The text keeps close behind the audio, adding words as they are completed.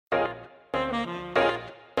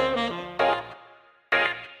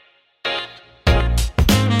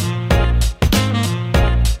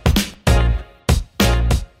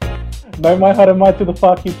No mai haere mai to the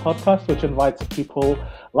Whāki podcast, which invites people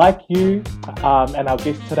like you and our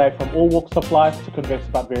guests today from all walks of life to converse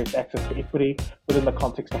about various access to equity within the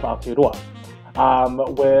context of Aotearoa.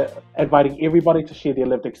 We're inviting everybody to share their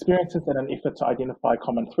lived experiences in an effort to identify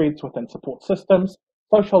common threads within support systems,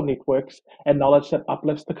 social networks, and knowledge that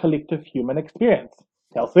uplifts the collective human experience.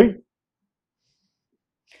 Kelsey?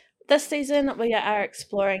 This season, we are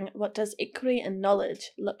exploring what does equity and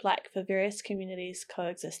knowledge look like for various communities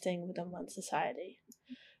coexisting within one society.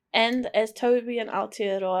 And as Tauiwi and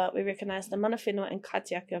Aotearoa, we recognise the mana whenua and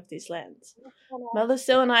kaitiaki of these lands.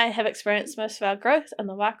 Malusil and I have experienced most of our growth in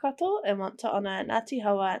the Waikato and want to honour Ngāti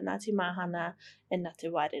Hawa, Ngāti Mahana, and Ngāti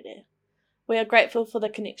Wairere. We are grateful for the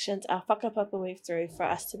connections our whakapapa weave through for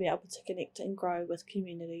us to be able to connect and grow with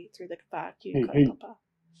community through the Whāki kaupapa.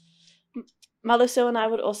 Malusil and I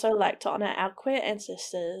would also like to honour our queer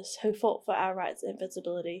ancestors who fought for our rights and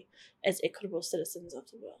visibility as equitable citizens of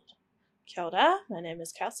the world. Kia ora, my name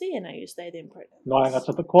is Kelsey and I use they, them pronouns. No inga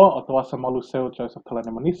tata koa, o te wasa Malusil Joseph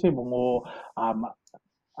Kalane Manise, mo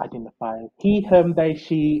identify he, him, they,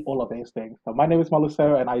 she, all of these things. So my name is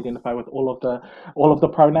Malusil and I identify with all of the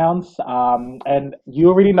pronouns. And you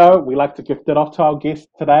already know we like to gift it off to our guests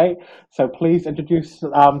today. So please introduce to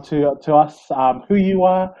us who you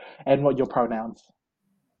are and what your pronouns.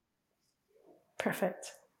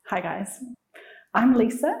 Perfect. Hi guys. I'm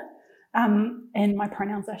Lisa, and my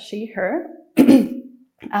pronouns are she, her.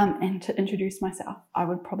 And to introduce myself, I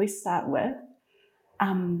would probably start with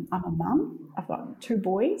I'm a mum. I've got 2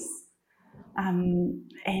 boys, and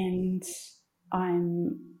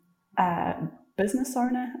I'm a business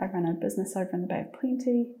owner. I run a business over in the Bay of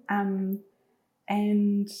Plenty, and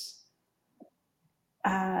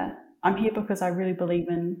I'm here because I really believe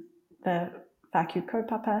in the Whāki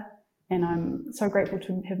kaupapa, and I'm so grateful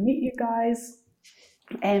to have met you guys,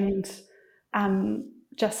 and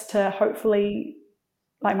just to hopefully,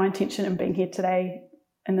 like my intention in being here today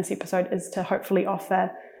in this episode is to hopefully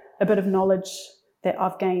offer a bit of knowledge that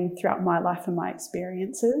I've gained throughout my life and my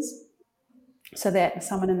experiences so that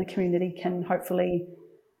someone in the community can hopefully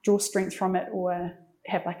draw strength from it or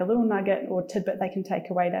have like a little nugget or tidbit they can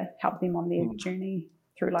take away to help them on their journey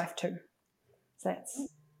through life too. So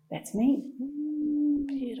that's me.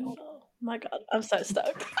 Beautiful. My God, I'm so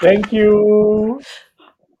stoked. Thank you.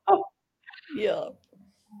 Yeah.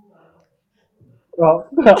 Well,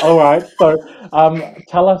 all right. So,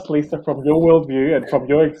 tell us, Lisa, from your worldview and from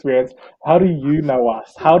your experience, how do you know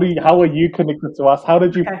us? How are you connected to us? How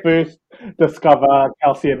did you first discover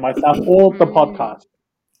Kelsey and myself or the podcast?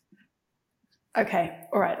 Okay,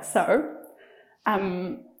 all right. So,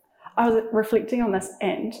 I was reflecting on this,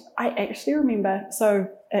 and I actually remember. So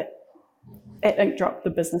at Inkdrop,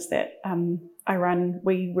 the business that I run,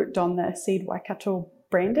 we worked on the Seed Waikato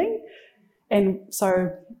branding. And so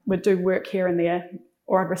we'd do work here and there,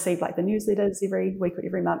 or I'd receive like the newsletters every week or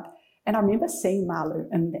every month. And I remember seeing Malu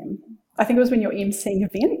in them. I think it was when you're emceeing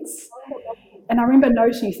events. And I remember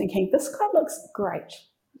noticing you thinking, this guy looks great.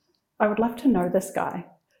 I would love to know this guy.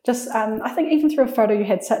 Just, I think even through a photo, you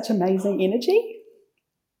had such amazing energy.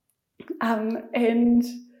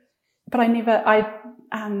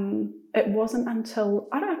 It wasn't until,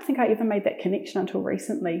 I don't think I ever made that connection until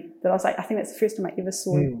recently that I was like, I think that's the first time I ever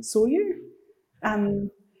saw you.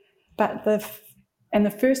 But the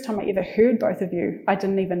first time I ever heard both of you, I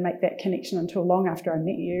didn't even make that connection until long after I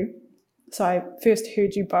met you. So I first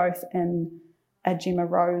heard you both in a Gemma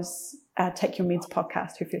Rose Take Your Meds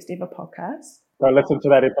podcast, her first ever podcast. Go listen to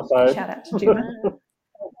that episode. Shout out to Gemma.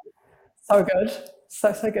 So good.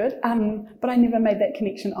 So good. But I never made that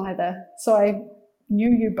connection either. So I knew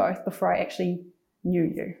you both before I actually knew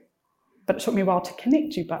you. But it took me a while to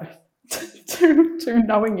connect you both to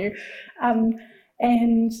knowing you.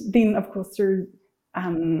 And then, of course, through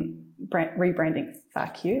rebranding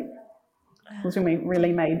Whāki was when we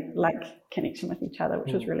really made like connection with each other,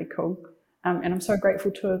 which was really cool. And I'm so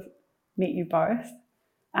grateful to have met you both.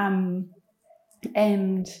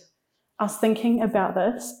 And I was thinking about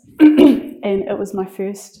this, and it was my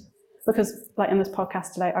first, because like in this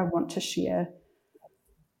podcast today, I want to share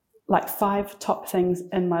like 5 top things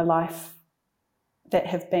in my life that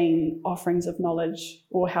have been offerings of knowledge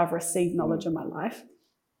or how I've received knowledge in my life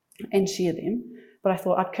and share them. But I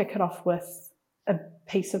thought I'd kick it off with a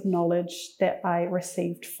piece of knowledge that I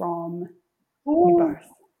received from you both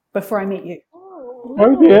before I met you.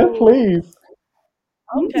 Oh yeah, please.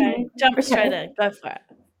 Okay, jump straight in. Go for it.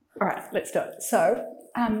 All right, let's do it. So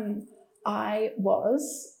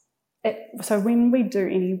so when we do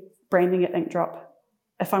any branding at Inkdrop,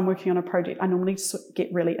 if I'm working on a project, I normally get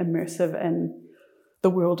really immersive in the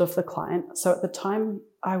world of the client. So at the time,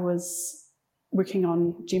 I was working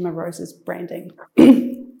on Gemma Rose's branding.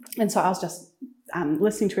 And so I was just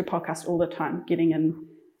listening to her podcast all the time, getting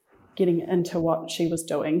into what she was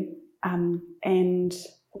doing. And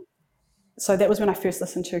so that was when I first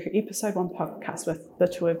listened to her episode 1 podcast with the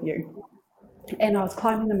two of you. And I was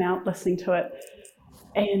climbing the mount, listening to it.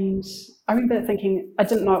 And I remember thinking, I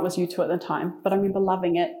didn't know it was you two at the time, but I remember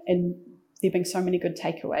loving it and there being so many good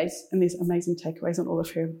takeaways. And there's amazing takeaways on all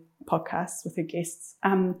of her podcasts with her guests.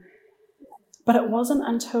 But it wasn't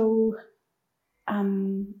until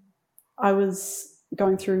I was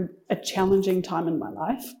going through a challenging time in my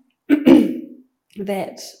life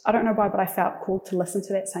that, I don't know why, but I felt called to listen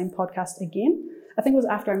to that same podcast again. I think it was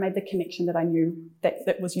after I made the connection that I knew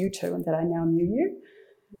that was you two and that I now knew you.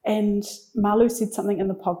 And Malu said something in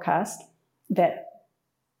the podcast that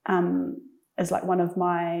is like one of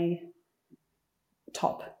my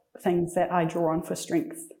top things that I draw on for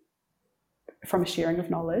strength from a sharing of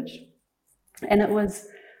knowledge. And it was,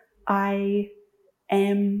 I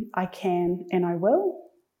am, I can, and I will.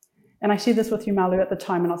 And I shared this with you, Malu, at the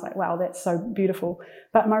time, and I was like, wow, that's so beautiful.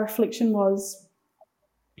 But my reflection was,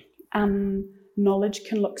 knowledge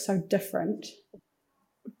can look so different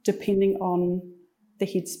depending on the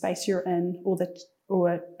headspace you're in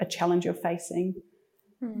or a challenge you're facing.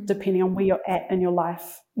 Depending on where you're at in your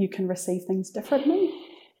life, you can receive things differently.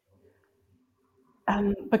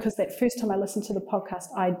 Because that first time I listened to the podcast,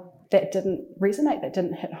 that didn't resonate, that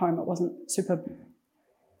didn't hit home. It wasn't super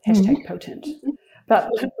 #potent. But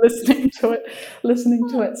listening to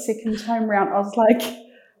it second time round, I was like,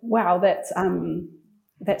 wow, that's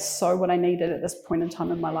so what I needed at this point in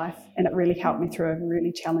time in my life. And it really helped me through a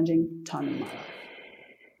really challenging time in my life.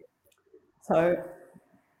 So,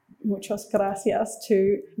 muchas gracias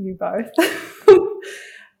to you both.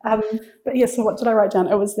 But yeah, so what did I write down?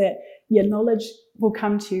 It was that, knowledge will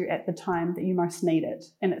come to you at the time that you most need it.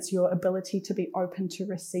 And it's your ability to be open to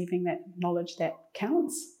receiving that knowledge that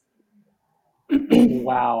counts.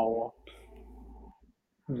 Wow.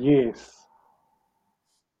 Yes.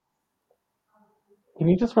 Can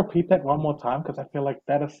you just repeat that one more time? Because I feel like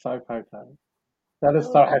that is so potent. That is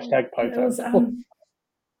so #potent. It was,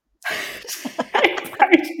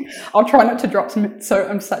 I'll try not to drop some. So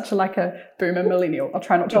I'm such a boomer millennial. I'll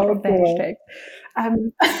try not to drop the hashtag.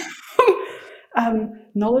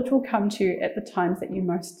 Knowledge will come to you at the times that you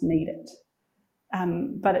most need it.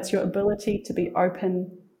 But it's your ability to be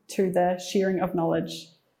open to the sharing of knowledge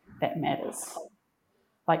that matters.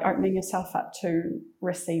 Like opening yourself up to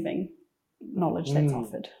receiving knowledge that's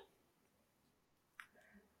offered.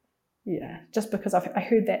 Yeah, just because I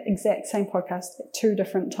heard that exact same podcast at 2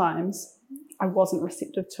 different times, I wasn't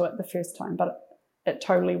receptive to it the first time, but it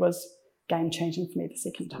totally was game-changing for me the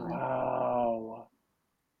second time. Wow.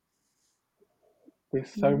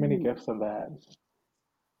 There's so many gifts in that.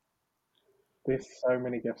 There's so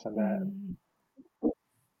many gifts in that.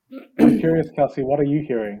 I'm curious, Kelsey, what are you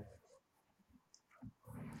hearing?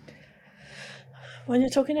 When you're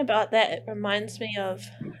talking about that, it reminds me of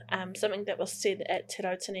something that was said at Te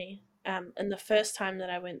Rautini in the first time that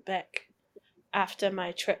I went back after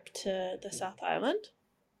my trip to the South Island.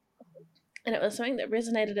 And it was something that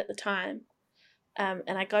resonated at the time.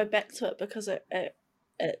 And I go back to it because it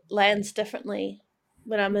lands differently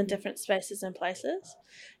when I'm in different spaces and places.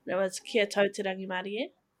 And it was kia tau te rangi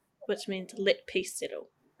Mārie, which means let peace settle.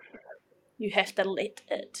 You have to let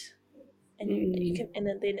it, and you can, and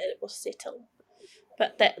then it will settle.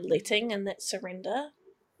 But that letting and that surrender,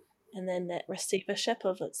 and then that receivership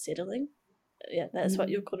of it settling, that's what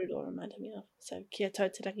your korero reminded me of. So kia tau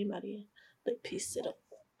te rangi Mārie, let peace settle.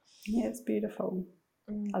 Yeah, it's beautiful.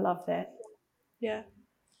 I love that. Yeah.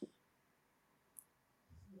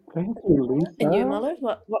 Thank you, Lisa. And you, Malu,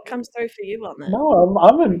 what comes through for you on that? No,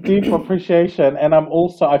 I'm in deep appreciation, and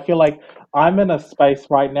I feel like I'm in a space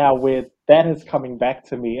right now where that is coming back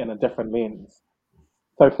to me in a different lens.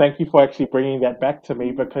 So thank you for actually bringing that back to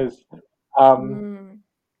me, because,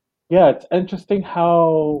 it's interesting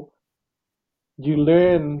how you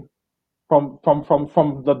learn from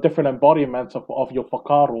the different embodiments of your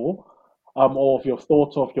whakaaro, or of your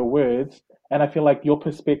thoughts, or of your words. And I feel like your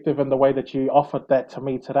perspective and the way that you offered that to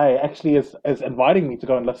me today actually is inviting me to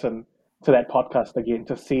go and listen to that podcast again,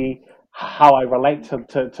 to see how I relate to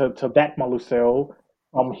that Maluseo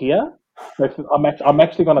from here. I'm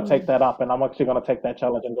actually going to take that up, and I'm actually going to take that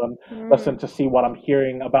challenge and go and listen to see what I'm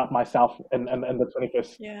hearing about myself in the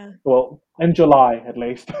 21st. Yeah. Well, in July at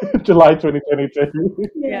least, July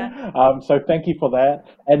 2022. Yeah. So thank you for that.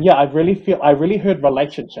 And yeah, I really heard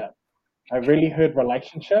relationship. I really heard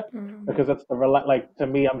relationship, because it's to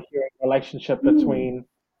me, I'm hearing relationship between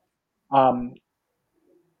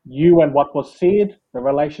you and what was said, the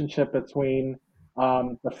relationship between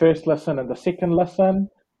the first listen and the second listen,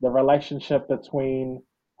 the relationship between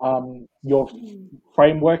your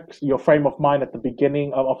frameworks, your frame of mind at the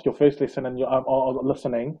beginning of your first lesson and your or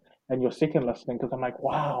listening and your second listening. Because I'm like,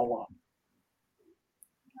 wow.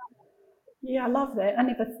 Yeah, I love that. I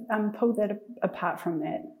never pulled that apart from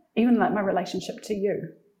that. Even like my relationship to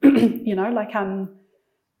you, you know, like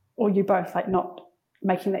or you both, like not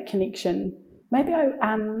making that connection. Maybe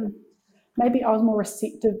I was more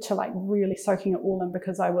receptive to like really soaking it all in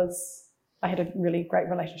because I had a really great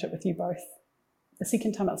relationship with you both. The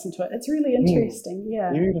second time I listened to it, it's really interesting.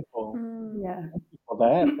 Yeah, Beautiful. yeah. Thank you for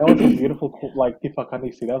that. That was a beautiful, like Tifa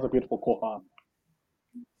Kanisi, that was a beautiful koha.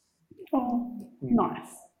 Oh,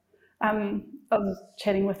 nice. I was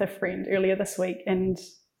chatting with a friend earlier this week and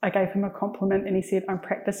I gave him a compliment and he said, I'm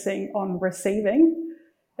practicing on receiving.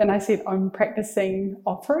 And I said, I'm practicing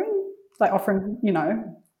offering, like offering, you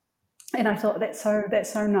know. And I thought that's so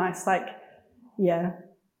nice. Like, yeah.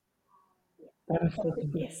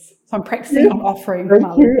 Yes. So I'm practicing on offering. Thank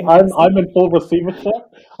Marley, you. I'm in full receivership.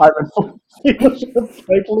 I'm in full receivership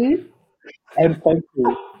totally. And thank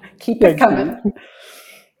you. Keep it Thank coming. you.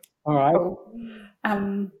 All right.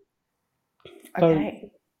 Cool. Okay.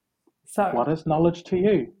 So what is knowledge to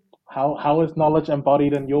you? How is knowledge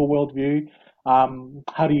embodied in your worldview?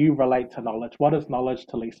 How do you relate to knowledge? What is knowledge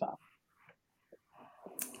to Lisa?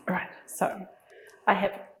 right. So I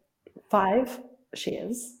have 5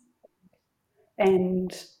 shares,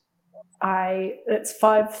 and it's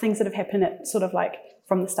 5 things that have happened at sort of like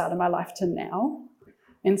from the start of my life to now,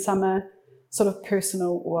 and some are sort of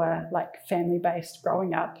personal or like family based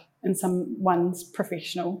growing up, and some ones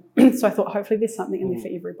professional. So I thought hopefully there's something in there for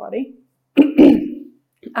everybody.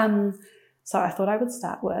 So I thought I would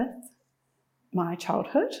start with my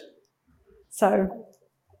childhood. So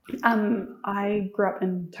I grew up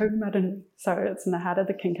in Taumarunui, so it's in the heart of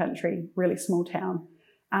the King Country, really small town,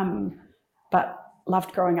 but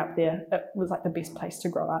loved growing up there. It was like the best place to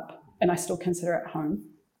grow up, and I still consider it home.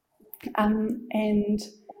 And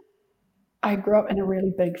I grew up in a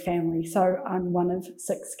really big family, so I'm one of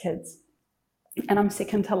 6 kids, and I'm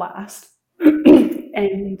second to last.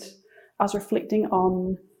 And I was reflecting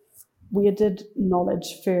on where did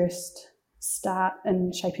knowledge first start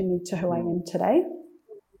in shaping me to who I am today.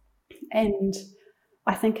 And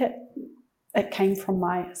I think it came from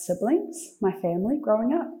my siblings, my family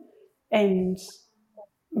growing up. And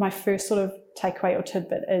my first sort of takeaway or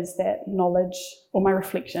tidbit is that knowledge, or my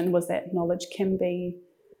reflection was that knowledge can be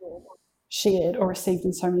shared or received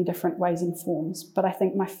in so many different ways and forms. But I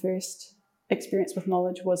think my first experience with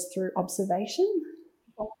knowledge was through observation.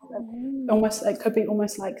 It could be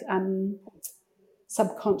almost like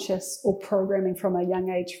subconscious or programming from a young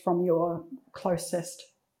age from your closest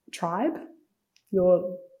tribe,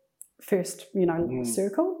 your first,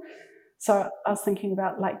 circle. So I was thinking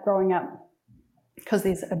about like growing up, because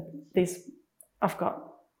I've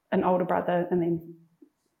got an older brother and then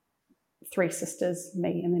 3 sisters,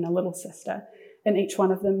 me, and then a little sister, and each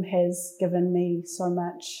one of them has given me so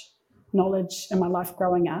much knowledge in my life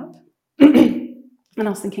growing up. And I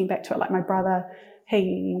was thinking back to it, like my brother,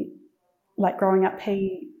 growing up,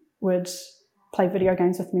 he would play video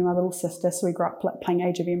games with me and my little sister, so we grew up like playing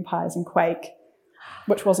Age of Empires and Quake,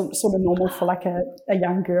 which wasn't sort of normal for like a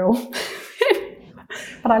young girl.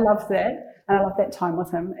 But I loved that, and I loved that time with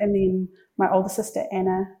him. And then my older sister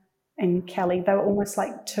Anna and Kelly, they were almost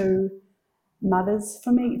like 2 mothers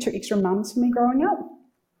for me, 2 extra mums for me growing up.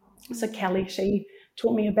 So Kelly, she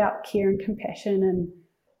taught me about care and compassion,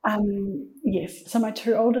 and yes, so my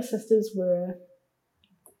 2 older sisters were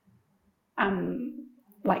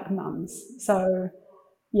like mums. So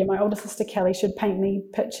yeah, my older sister Kelly should paint me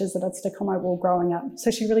pictures that I'd stick on my wall growing up.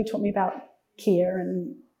 So she really taught me about care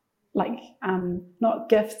and like not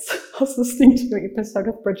gifts. I was listening to an episode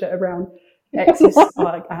of Bridget around access,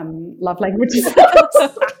 like love languages.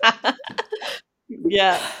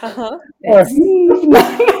 Yeah. Uh-huh.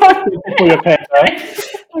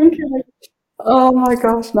 I'm kidding. Oh my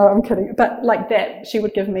gosh, no, I'm kidding. But like that, she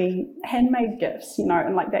would give me handmade gifts,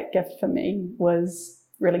 and like that gift for me was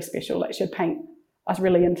really special. Like she would paint. I was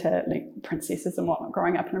really into like princesses and whatnot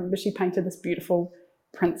growing up, and I remember she painted this beautiful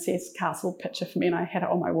princess castle picture for me, and I had it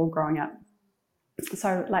on my wall growing up.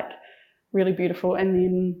 So like really beautiful. And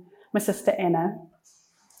then my sister Anna,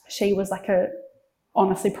 she was like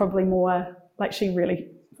honestly probably more like, she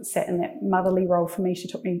really sat in that motherly role for me. She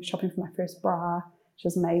took me shopping for my first bra. She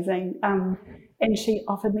was amazing. And she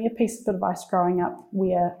offered me a piece of advice growing up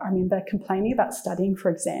where I remember complaining about studying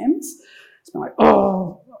for exams. It's been like,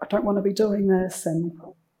 oh, I don't want to be doing this. And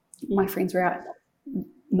my friends were out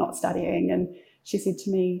not studying. And she said to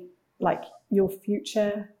me, like your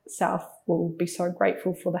future self will be so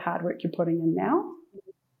grateful for the hard work you're putting in now.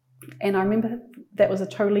 And I remember that was a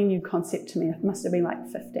totally new concept to me. It must have been like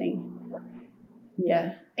 15.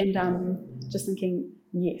 Yeah. And just thinking,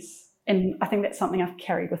 yes. And I think that's something I've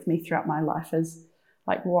carried with me throughout my life is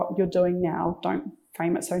like what you're doing now, don't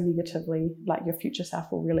frame it so negatively. Like your future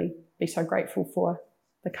self will really be so grateful for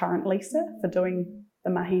the current Lisa for doing the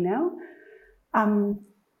mahi now.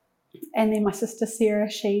 And then my sister Sarah,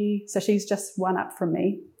 she's just one up from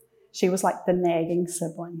me. She was like the nagging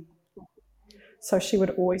sibling. So she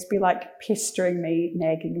would always be like pestering me,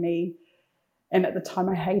 nagging me. And at the time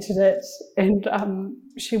I hated it. And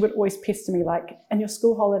she would always pester me like, in your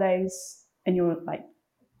school holidays, in your like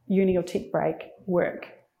uni or tech break, work.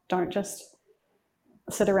 Don't just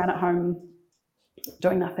sit around at home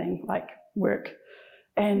doing nothing, like work.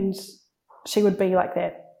 And she would be like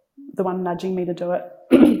that, the one nudging me to do it.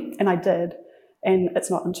 And I did. And it's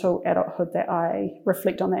not until adulthood that I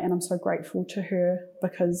reflect on that, and I'm so grateful to her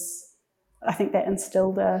because I think that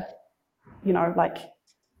instilled a, like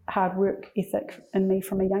hard work ethic in me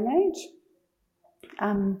from a young age.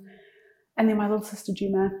 And then my little sister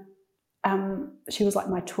Gemma, she was like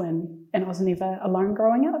my twin, and I was never alone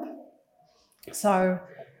growing up. So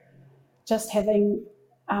just having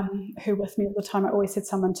her with me all the time, I always had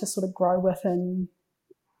someone to sort of grow with, and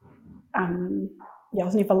I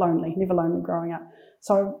was never lonely growing up.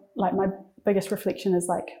 So like my biggest reflection is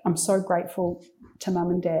like I'm so grateful to mum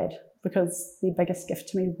and dad because the biggest gift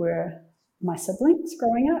to me were my siblings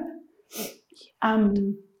growing up.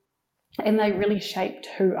 And they really shaped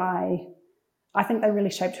who I think they really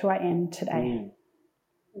shaped who I am today.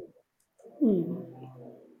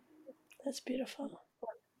 That's beautiful.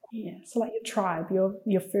 Yeah, so like your tribe,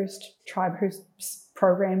 your first tribe who's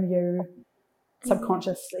programmed you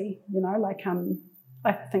subconsciously,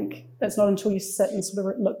 I think it's not until you sit and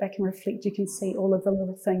sort of look back and reflect you can see all of the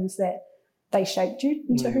little things that they shaped you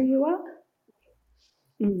into who you are.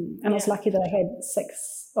 And I was lucky that I had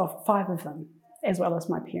 5 of them, as well as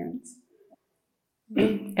my parents.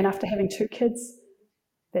 And after having 2 kids,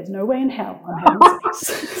 there's no way in hell I'm having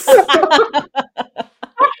 6.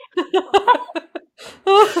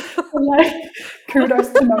 Like, kudos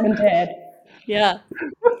to mum and dad. Yeah.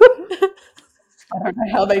 I don't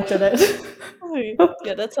know how they did it.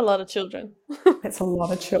 Yeah, that's a lot of children. That's a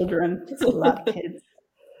lot of children. That's a lot of kids.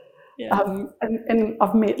 Yeah. And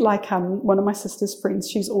I've met one of my sister's friends.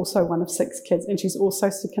 She's also one of 6 kids, and she's also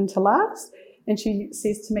second to last. And she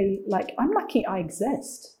says to me, like, I'm lucky I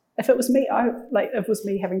exist. If it was me,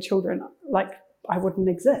 having children, like I wouldn't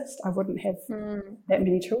exist. I wouldn't have that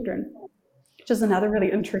many children. Which is another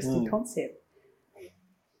really interesting concept.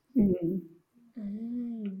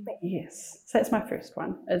 But yes, so that's my first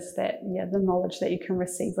one, is that, the knowledge that you can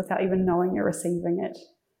receive without even knowing you're receiving it,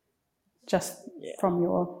 just from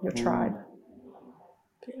your tribe.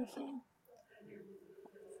 Beautiful.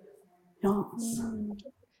 Yes.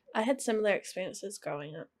 I had similar experiences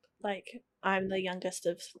growing up. Like, I'm the youngest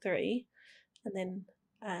of 3, and then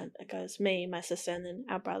it goes me, my sister, and then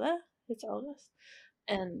our brother, who's the oldest.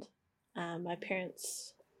 And my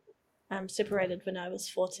parents separated when I was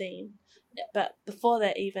 14. But before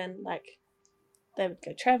that, even, like, they would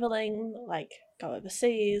go traveling, like, go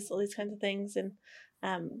overseas, all these kinds of things. And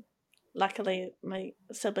luckily, my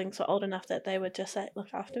siblings were old enough that they would just, like,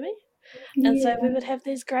 look after me. And so we would have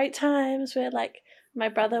these great times where, like, my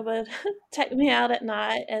brother would take me out at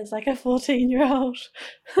night as, like, a 14-year-old,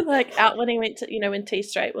 like, out when he went to, when T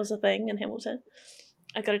Straight was a thing in Hamilton.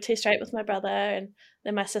 I got a T Straight with my brother, and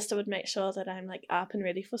then my sister would make sure that I'm, like, up and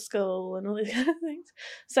ready for school and all these kind of things.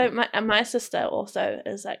 So my sister also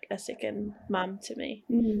is, like, a second mum to me,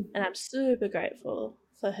 and I'm super grateful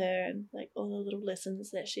for her and, like, all the little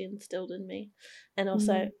lessons that she instilled in me. And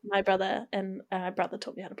also my brother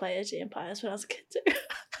taught me how to play Age of Empires when I was a kid too.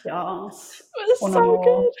 Yes. It was so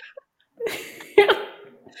good.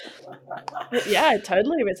 But yeah, I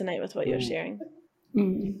totally resonate with what you're sharing.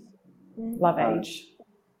 Love Age.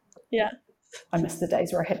 Yeah. I miss the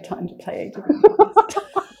days where I had time to play Age of Empires.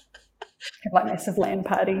 Have like massive LAN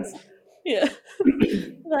parties. Yeah.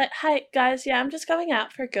 Like, hey guys, I'm just going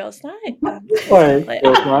out for a girls' night. Girls' night.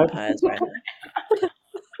 Right now.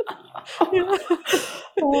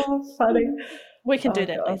 Oh, funny. We can do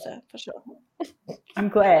that, God. Lisa, for sure. I'm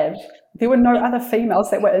glad. There were no other females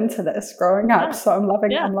that were into this growing up, so I'm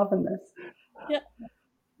loving this. Yeah.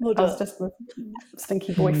 I was just with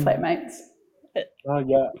stinky boy flatmates. Oh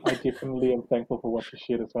yeah, I definitely am thankful for what you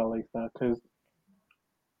shared as well, Lisa, because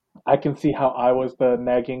I can see how I was the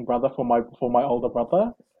nagging brother for my older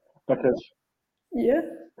brother, because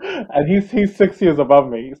and he's 6 years above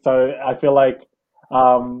me, so I feel like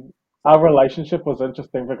our relationship was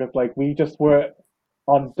interesting because like we just were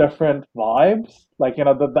on different vibes. Like,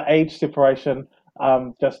 the age separation,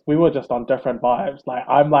 just we were just on different vibes. Like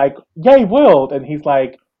I'm like, yay world, and he's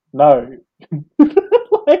like, no.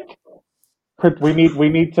 Like we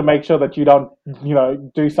need to make sure that you don't,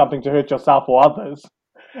 do something to hurt yourself or others.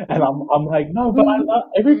 And I'm like, no, but I Mm, love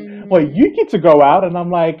well, Mm. you get to go out, and I'm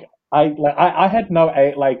like, I had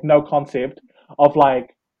no concept of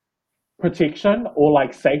like protection or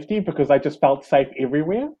like safety because I just felt safe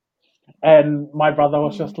everywhere. And my brother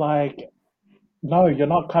was Mm. just like, no, you're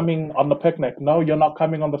not coming on the picnic. No, you're not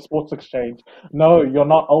coming on the sports exchange. No, you're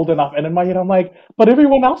not old enough. And in my head, I'm like, but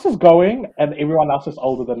everyone else is going, and everyone else is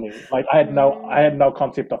older than me. Like I had no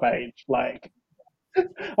concept of age. Like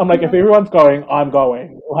I'm like, if everyone's going, I'm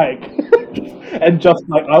going. Like, and just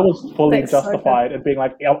like I was fully that's so good. justified in being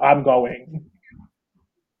like, yeah, I'm going.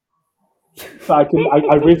 So I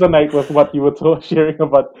resonate with what you were sharing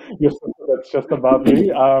about your sister that's just above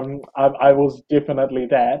you. I was definitely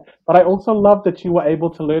that, but I also love that you were able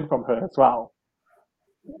to learn from her as well.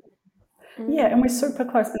 Yeah, and we're Mm. super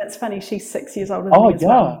close. And it's funny, she's 6 years older than Oh me as yeah!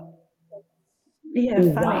 well. Yeah,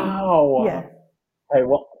 Oh, funny. Yeah, wow! Hey,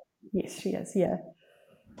 well, yes, she is. Yeah.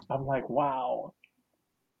 I'm like, wow.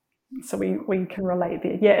 So we can relate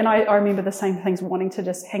there. Yeah, and I remember the same things, wanting to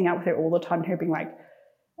just hang out with her all the time, and her being like,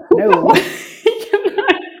 no. You know?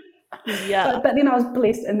 Yeah. But then I was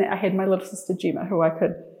blessed in that I had my little sister Gemma who I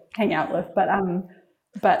could hang out with.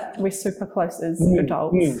 But we're super close as Mm,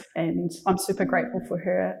 adults, mm. and I'm super grateful for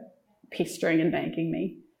her pestering and nagging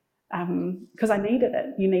me, because I needed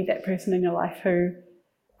it. You need that person in your life who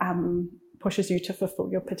pushes you to fulfill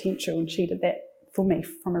your potential, and she did that for me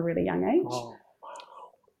from a really young age. Oh,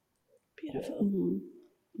 Beautiful.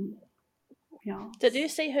 Mm-hmm. Yeah. Did you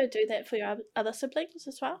see her do that for your other siblings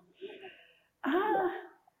as well?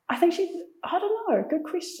 I think I don't know, good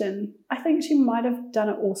question. I think she might have done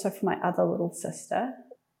it also for my other little sister.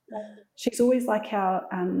 She's always like our,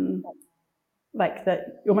 like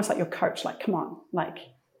almost like your coach, like, come on, like,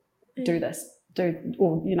 do this,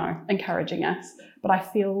 or, encouraging us. But I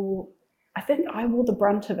think I wore the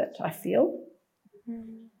brunt of it, I feel.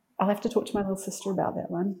 Mm. I'll have to talk to my little sister about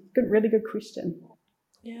that one. Really good question.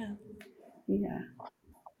 Yeah. Yeah.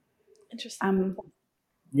 Interesting.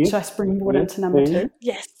 yes, Should I springboard yes, into number please. 2?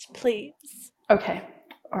 Yes, please. Okay.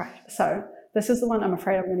 All right. So this is the one I'm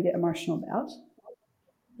afraid I'm going to get emotional about.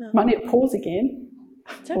 No. Might need to pause again.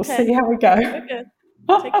 It's We'll okay. see how we go. We're good.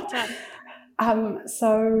 Take your time.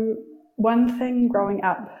 So one thing growing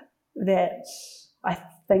up that I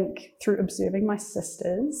think through observing my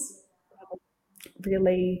sisters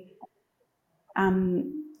really,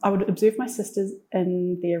 I would observe my sisters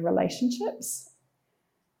in their relationships,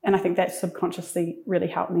 and I think that subconsciously really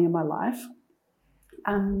helped me in my life,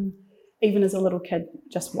 even as a little kid,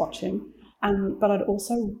 just watching. But I'd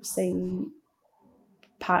also see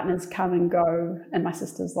partners come and go in my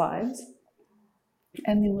sisters' lives,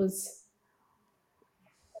 and there was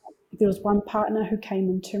one partner who came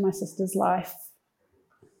into my sister's life,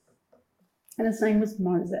 and his name was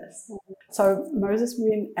Moses. So Moses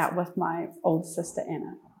went out with my older sister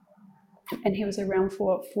Anna, and he was around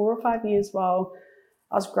for 4 or 5 years while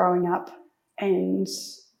I was growing up, and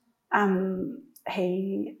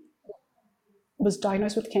he was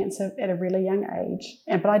diagnosed with cancer at a really young age,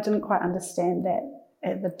 but I didn't quite understand that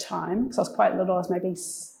at the time because I was quite little. I was maybe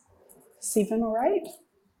 7 or 8,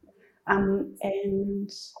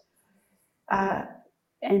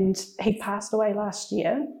 and he passed away last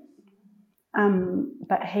year.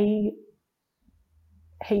 But he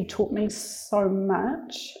taught me so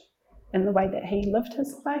much in the way that he lived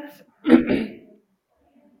his life.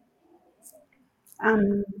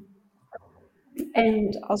 And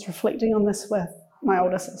I was reflecting on this with my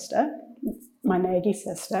older sister, my naggy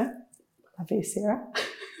sister, love you, Sarah.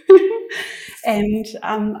 And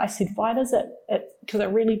I said, why does it because it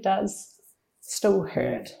really does still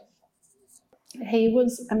hurt. He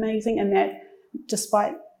was amazing in that,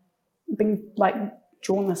 despite being like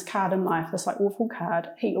drawn this card in life, this like awful card,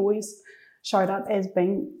 he always showed up as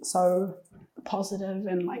being so positive,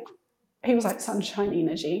 and like he was like sunshine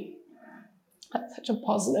energy, like such a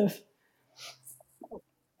positive,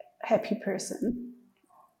 happy person.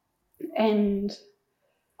 And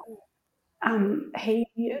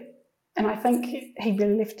I think he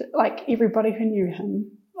really left, like everybody who knew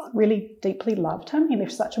him really deeply loved him. He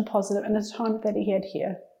left such a positive, in the time that he had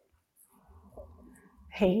here,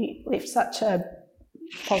 he left such a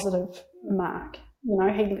positive mark.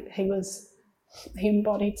 He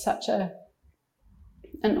embodied such an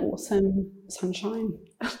awesome sunshine,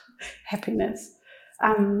 happiness.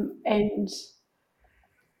 And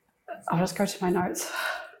I'll just go to my notes.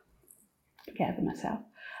 gather myself.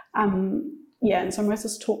 And so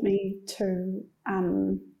Moses taught me to,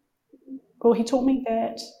 he taught me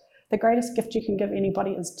that the greatest gift you can give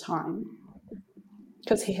anybody is time,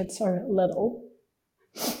 because he had so little.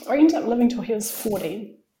 I ended up living till he was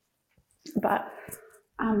 40, but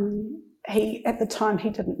at the time he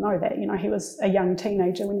didn't know that. He was a young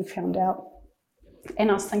teenager when he found out.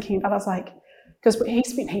 And I was thinking about, I was like, because he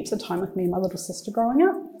spent heaps of time with me and my little sister growing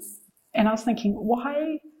up, and I was thinking,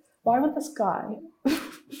 why would this guy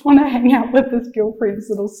want to hang out with his girlfriend's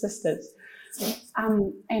little sisters?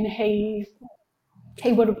 And he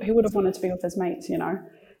would have wanted to be with his mates,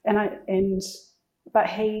 but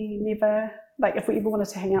he never, like, if we ever wanted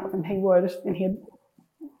to hang out with him, he would, and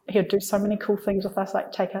he'd do so many cool things with us,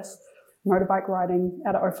 like take us motorbike riding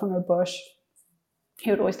out at Ofongo Bush. He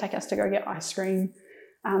would always take us to go get ice cream,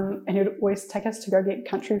 and he would always take us to go get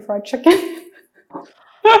country fried chicken.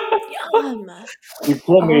 Yum. You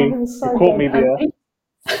caught me. So you caught me there.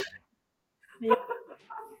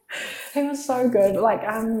 He was so good. Like,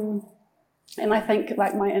 and I think,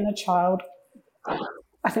 like, my inner child,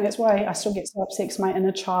 I think that's why I still get so upset, because my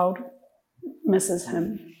inner child misses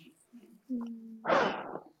him.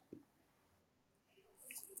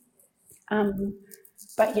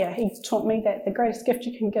 But yeah, he taught me that the greatest gift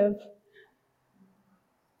you can give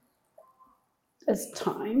is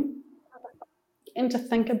time, and to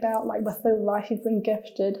think about, like, with the life you've been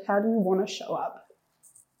gifted, how do you want to show up?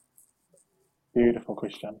 Beautiful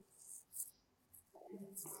question.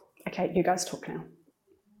 Okay, you guys talk now.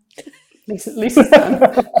 Lisa's done.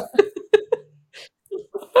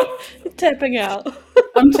 Tapping out.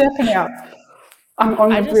 I'm tapping out. I'm on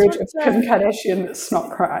the verge of to... Kim Kardashian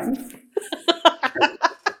snot crying.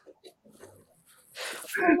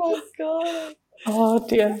 Oh my god. Oh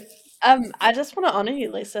dear. I just want to honour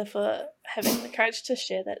you, Lisa, for having the courage to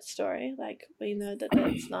share that story. Like, we know that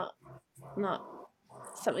that's not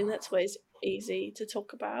something that's always easy to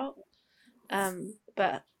talk about.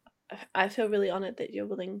 But I feel really honoured that you're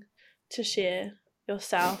willing to share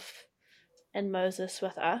yourself and Moses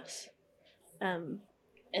with us. And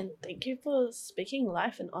thank you for speaking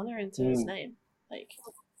life and honour into his name. Like,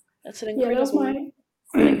 that's an incredible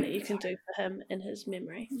thing that you can do for him in his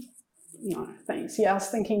memory. No, thanks. Yeah, I was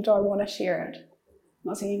thinking, do I want to share it? And I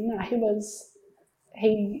was thinking, no,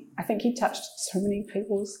 I think he touched so many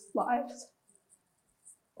people's lives.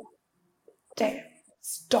 Damn,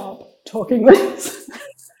 stop talking this.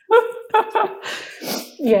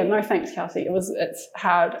 Yeah, no thanks, Kelsey. It's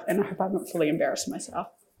hard, and I hope I haven't fully embarrassed myself.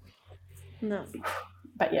 No.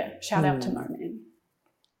 But yeah, shout out to Mo Man.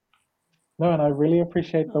 No, and I really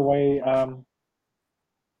appreciate the way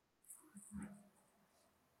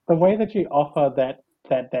that you offer that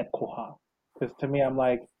koha. Because to me, I'm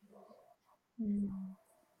like,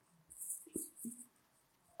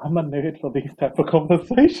 I'm a nerd for these type of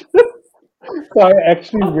conversations. So I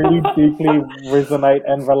actually really deeply resonate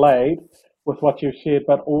and relate with what you've shared,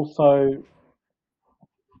 but also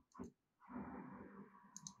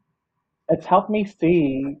it's helped me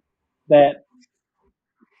see that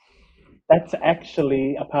that's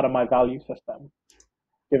actually a part of my value system,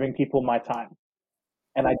 giving people my time.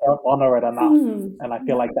 And I don't honor it enough. And I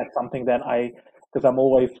feel like that's something that because I'm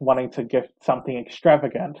always wanting to give something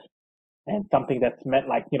extravagant and something that's meant,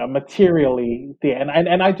 like, materially there.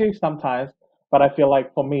 And I do sometimes, but I feel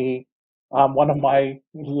like for me, one of my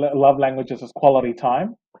love languages is quality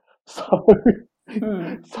time. So,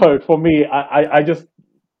 so for me, I just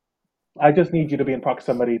need you to be in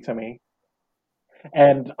proximity to me.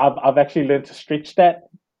 And I've actually learned to stretch that,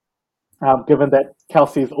 given that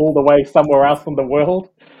Kelsey is all the way somewhere else in the world.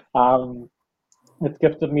 It's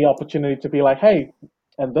gifted me opportunity to be like, hey,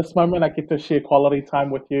 in this moment I get to share quality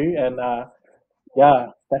time with you, and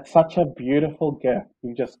yeah, that's such a beautiful gift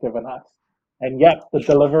you've just given us. And yep, the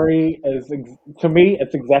delivery is to me,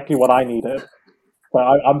 it's exactly what I needed. So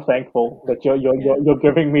I'm thankful that you're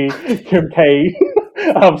giving me Kim K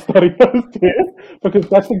studios here, because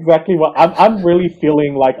that's exactly what I'm really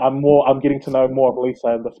feeling like. I'm getting to know more of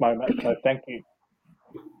Lisa in this moment. So thank you.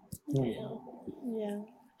 Yeah.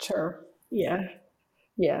 Sure. Yeah.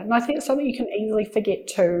 And I think it's something you can easily forget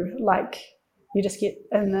too. Like, you just get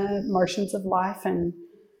in the motions of life, and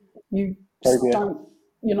you just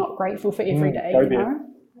you're not grateful for every day,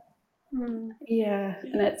 Yeah,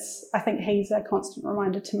 and I think he's a constant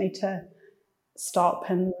reminder to me to stop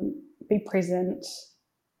and be present,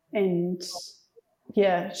 and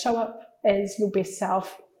show up as your best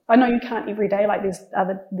self. I know you can't every day. Like, there's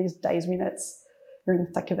days when you're in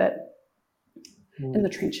the thick of it, in the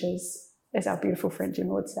trenches, as our beautiful friend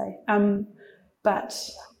Gemma would say. But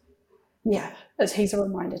he's a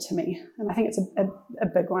reminder to me, and I think it's a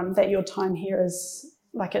big one, that your time here is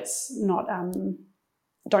like, it's not,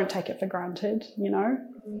 don't take it for granted, you know.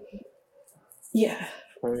 Yeah.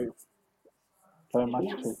 True. So much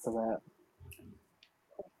truth to that.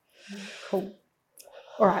 Cool.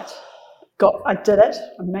 All right. I did it.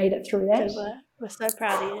 I made it through that. Good work. We're so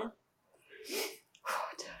proud of you.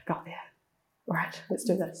 Got there. All right, let's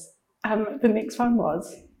do this. The next one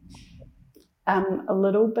was a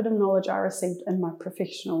little bit of knowledge I received in my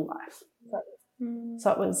professional life.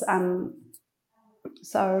 So it was,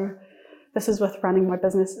 so this is with running my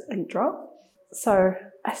business Inkdrop. So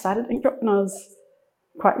I started Inkdrop when I was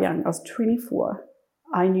quite young. I was 24.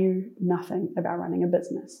 I knew nothing about running a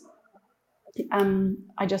business.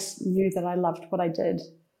 I just knew that I loved what I did,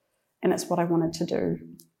 and it's what I wanted to do.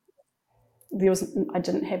 I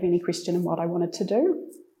didn't have any question in what I wanted to do.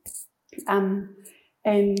 And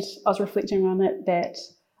I was reflecting on it, that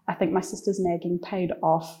I think my sister's nagging paid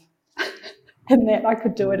off and that I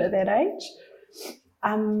could do it at that age.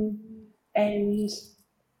 I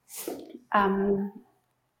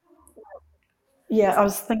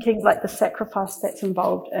was thinking like the sacrifice that's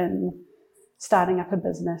involved in starting up a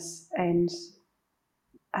business, and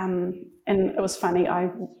it was funny.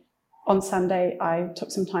 On Sunday I took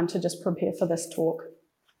some time to just prepare for this talk,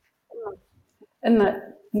 in the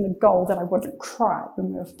goal that I wouldn't cry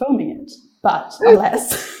when we were filming it, but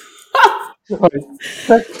alas. Achieved.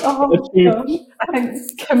 I think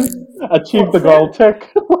Kim Achieved the goal,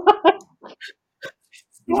 tick.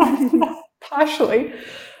 Partially.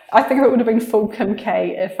 I think it would have been full Kim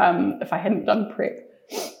K if I hadn't done prep.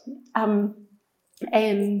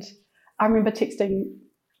 And I remember texting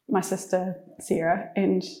my sister Sarah,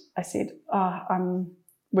 and I said, I'm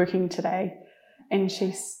working today, and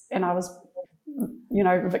I was,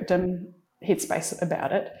 victim headspace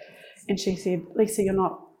about it, and she said, Lisa, you're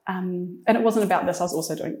not, and it wasn't about this, I was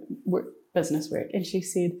also doing business work, and she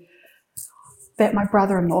said that my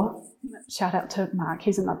brother-in-law, shout out to Mark,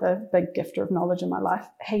 he's another big gifter of knowledge in my life,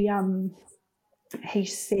 he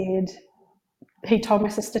said, he told my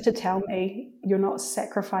sister to tell me, you're not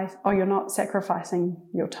sacrificing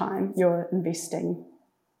your time, you're investing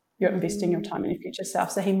your time in your future self.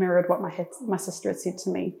 So he mirrored what my sister had said to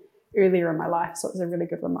me earlier in my life, so it was a really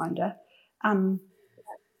good reminder.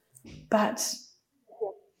 But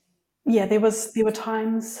yeah, there were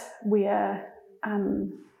times where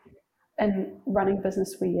in running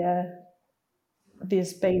business where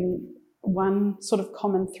there's been one sort of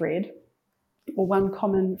common thread or one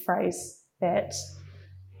common phrase that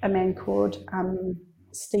a man called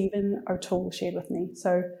Stephen O'Toole shared with me.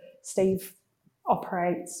 So Steve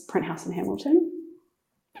operates Print House in Hamilton,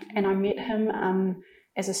 and I met him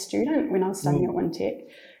as a student when I was studying at Wintec,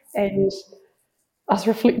 and I was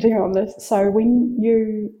reflecting on this. So when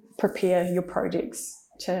you prepare your projects,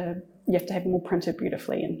 you have to have them all printed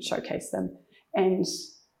beautifully and showcase them, and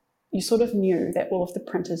you sort of knew that all of the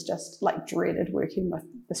printers just like dreaded working with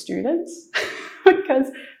the students because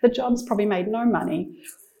the jobs probably made no money.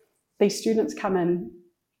 These students come in,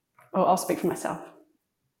 I'll speak for myself,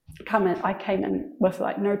 I came in with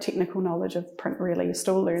like no technical knowledge of print really, you're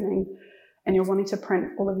still learning, and you're wanting to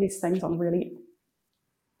print all of these things on really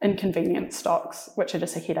inconvenient stocks, which are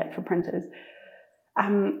just a headache for printers.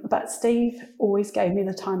 But Steve always gave me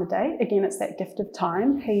the time of day. Again, it's that gift of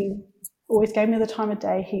time. He always gave me the time of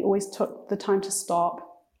day. He always took the time to stop,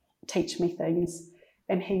 teach me things,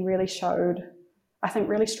 and he really showed, I think,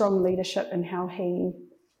 really strong leadership in how he,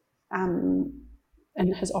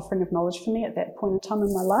 in his offering of knowledge for me at that point in time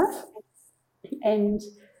in my life. And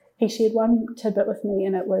he shared one tidbit with me,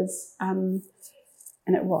 and it was,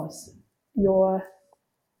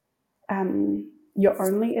 you're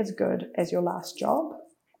only as good as your last job.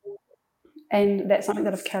 And that's something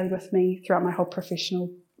that I've carried with me throughout my whole professional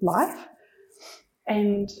life.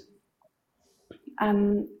 And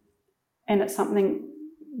it's something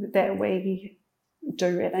that we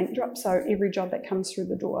do at Inkdrop. So every job that comes through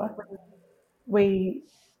the door,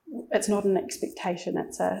 it's not an expectation,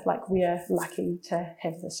 it's we're lucky to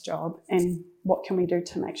have this job, and what can we do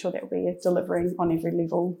to make sure that we're delivering on every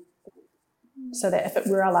level, so that if it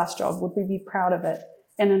were our last job, would we be proud of it?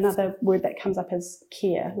 And another word that comes up is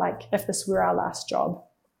care. Like, if this were our last job,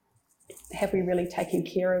 have we really taken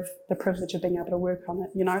care of the privilege of being able to work on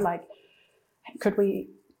it? Could we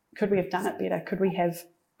have done it better? Could we have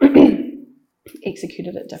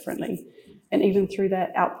executed it differently? And even through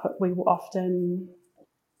that output, we will often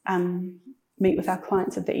meet with our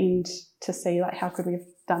clients at the end to see how could we have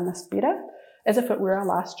done this better, as if it were our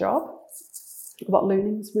last job. What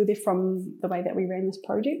learnings were there from the way that we ran this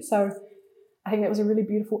project? So I think it was a really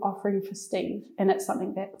beautiful offering for Steve, and it's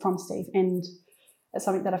something that from Steve, and it's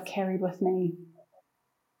something that I've carried with me.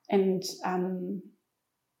 And I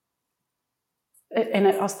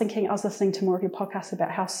was listening to more of your podcasts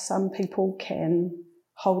about how some people can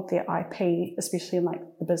hold their IP, especially in like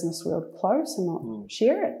the business world, close and not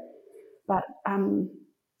share it. But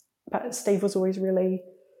Steve was always really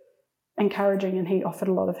encouraging, and he offered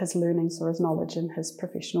a lot of his learnings or his knowledge in his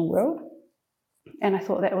professional world. And I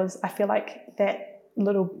thought I feel like that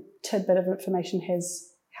little tidbit of information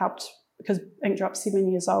has helped, because Inkdrop's 7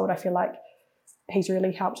 years old. I feel like he's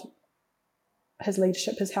really helped, his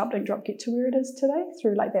leadership has helped Inkdrop get to where it is today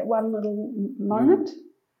through like that one little moment.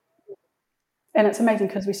 And it's amazing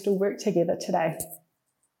because we still work together today.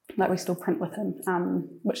 Like we still print with him,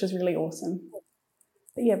 which is really awesome.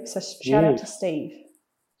 But yeah, so shout out to Steve.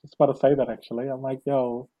 Just about to say that actually. I'm like,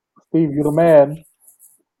 yo, Steve, you're the man.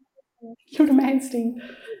 You're the man, Steve.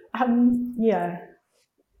 Yeah.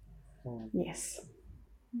 Yes.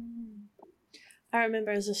 I remember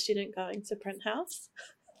as a student going to Print House.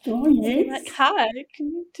 Oh, yes. Like, hi, can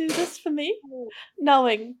you do this for me?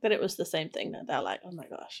 Knowing that it was the same thing, that they're like, oh my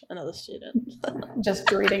gosh, another student. Just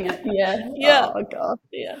dreading it, yeah. Yeah. Oh, God.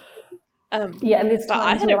 Yeah. Yeah, and there's but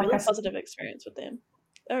I had a really like positive experience with them.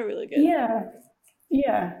 They were really good. Yeah.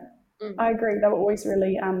 Yeah. I agree. They were always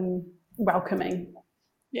really welcoming.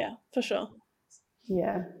 Yeah, for sure.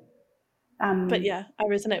 Yeah. But yeah, I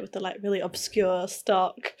resonate with the like really obscure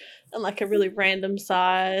stock and like a really random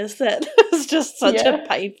size that was just such a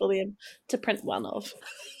pain for them to print one of.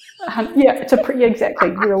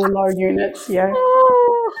 Exactly. Real low units. Yeah.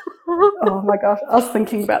 Oh my gosh, I was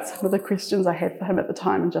thinking about some of the questions I had for him at the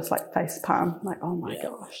time and just like face palm, like, oh my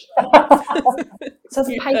gosh. So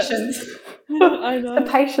the patience. I know. The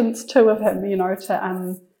patience too of him, you know,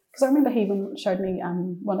 to because I remember he even showed me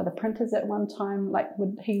one of the printers at one time. Like,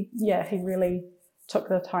 he really took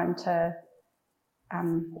the time to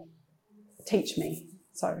teach me.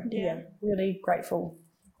 So really grateful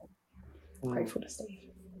to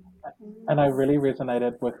Steve. And I really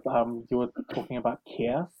resonated with you were talking about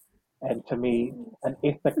care, and to me, an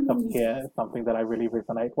ethics of care is something that I really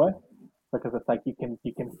resonate with, because it's like you can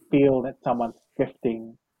feel that someone's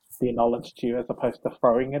gifting their knowledge to you as opposed to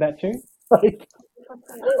throwing it at you. Like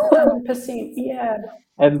 100%, yeah.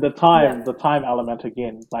 And the time element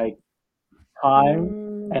again, like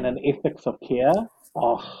time and an ethics of care.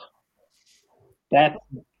 Oh, that's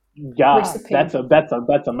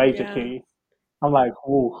a major key. I'm like,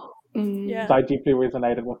 ooh. So I deeply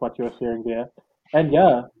resonated with what you were sharing there, and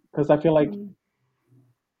because I feel like,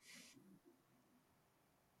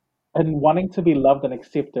 and wanting to be loved and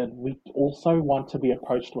accepted, we also want to be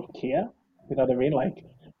approached with care. You know what I mean? Like,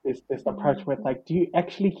 there's this approach where it's like, do you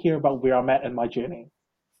actually care about where I'm at in my journey?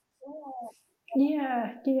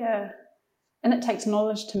 Yeah, yeah. And it takes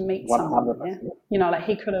knowledge to meet 100%. someone. Yeah? You know, like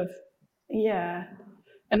he could have,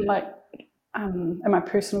 And like in my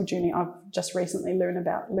personal journey, I've just recently learned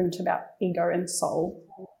about ego and soul.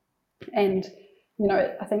 And, you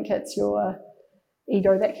know, I think it's your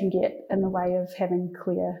ego that can get in the way of having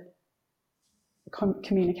clear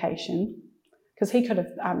communication. Because he could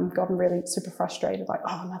have gotten really super frustrated, like,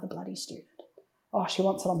 oh, another bloody student. Oh, she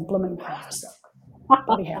wants it on blooming paper.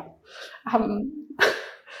 Bloody hell.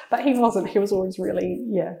 But he wasn't. He was always really,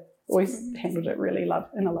 always handled it really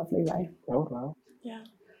in a lovely way. Oh, wow. Yeah.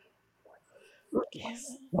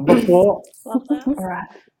 Yes. Number 4. Love that. All right.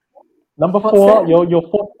 Number 4. Your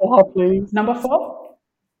fourth, please. Number 4. All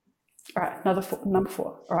right. Number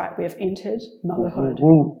 4. All right. We have entered motherhood.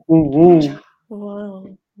 Wow.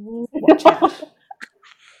 Watch out.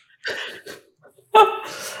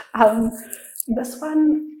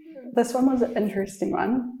 This one was an interesting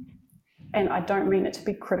one, and I don't mean it to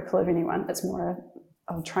be critical of anyone. It's more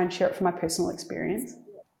I'll try and share it from my personal experience.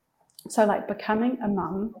 So, like, becoming a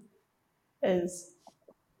mum is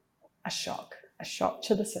a shock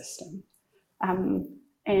to the system,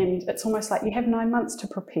 and it's almost like you have 9 months to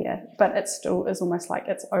prepare, but it still is almost like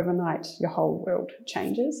it's overnight. Your whole world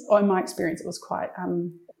changes. Or in my experience, it was quite.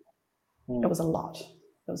 It was a lot.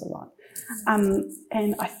 It was a lot.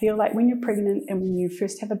 And I feel like when you're pregnant and when you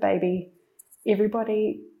first have a baby,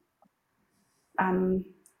 everybody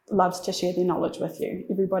loves to share their knowledge with you.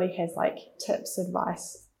 Everybody has like tips,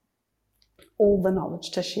 advice, all the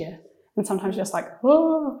knowledge to share. And sometimes you're just like,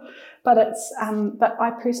 oh, but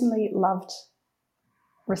I personally loved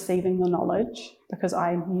receiving the knowledge because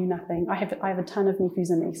I knew nothing. I have a ton of nephews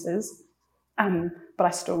and nieces, but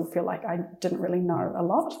I still feel like I didn't really know a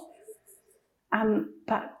lot.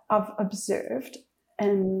 But I've observed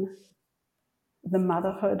in the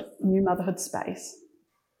new motherhood space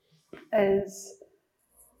is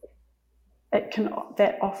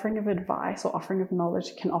that offering of advice or offering of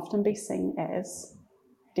knowledge can often be seen as,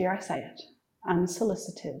 dare I say it,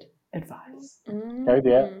 unsolicited advice. Oh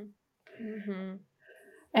dear. Mm-hmm.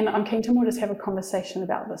 And I'm keen to more just have a conversation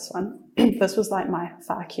about this one. This was like my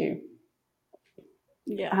whākū.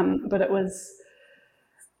 Yeah. But it was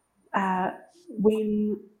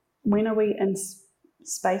when are we in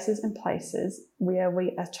spaces and places where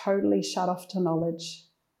we are totally shut off to knowledge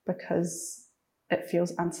because it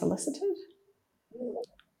feels unsolicited?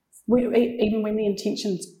 Even when the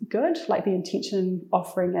intention's good, like the intention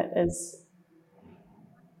offering it is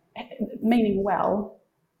meaning well,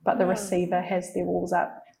 but the receiver has their walls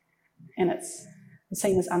up and it's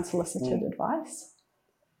seen as unsolicited advice.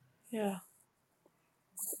 Yeah.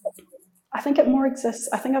 I think it more exists.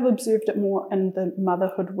 I think I've observed it more in the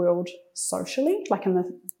motherhood world socially, like in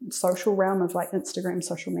the social realm of like Instagram,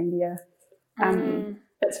 social media.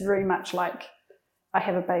 It's very much like, I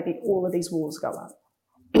have a baby, all of these walls go up.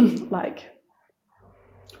 Like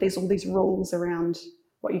there's all these rules around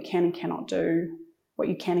what you can and cannot do, what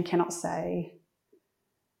you can and cannot say.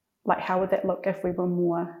 Like, how would that look if we were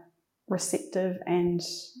more receptive and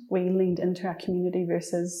we leaned into our community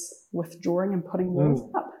versus withdrawing and putting walls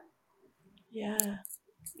up? Yeah.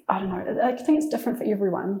 I don't know. I think it's different for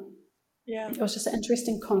everyone. Yeah. It was just an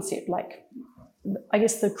interesting concept. Like, I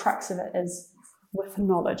guess the crux of it is with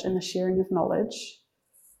knowledge and the sharing of knowledge.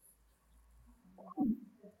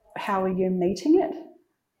 How are you meeting it?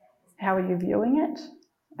 How are you viewing it?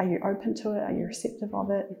 Are you open to it? Are you receptive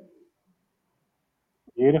of it?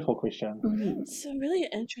 Beautiful question. It's a really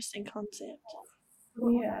interesting concept.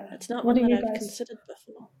 Yeah. It's not What one do that you I've guys- considered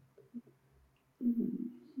before.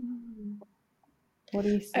 What do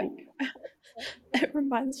you think? It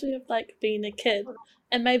reminds me of like being a kid,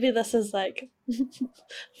 and maybe this is like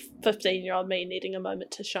 15-year-old me needing a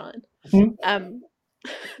moment to shine.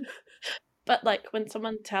 But like when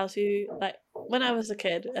someone tells you, like when I was a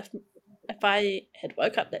kid, if I had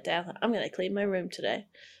woke up that day, I'm like, I'm gonna clean my room today,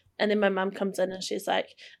 and then my mum comes in and she's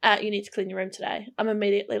like, you need to clean your room today. I'm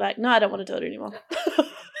immediately like, no, I don't want to do it anymore.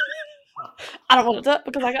 I don't want to do it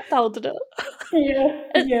because I got told to do it.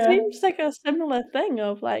 It seems like a similar thing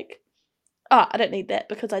of like, oh, I don't need that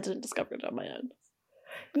because I didn't discover it on my own.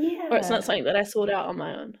 Yeah. Or it's not something that I sought out on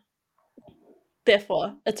my own.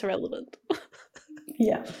 Therefore, it's irrelevant.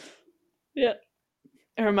 Yeah. Yeah.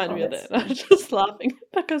 It reminded me of that. I was just laughing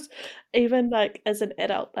because even like as an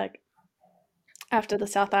adult, like after the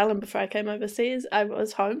South Island before I came overseas, I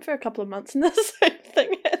was home for a couple of months and the same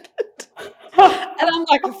thing happened. And I'm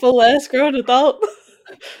like a full ass grown adult.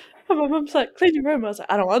 And my mum's like, clean your room. I was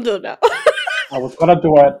like, I don't want to do it now. I was gonna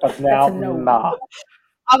do it, but now, no. nah.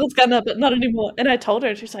 I was gonna, but not anymore. And I told her,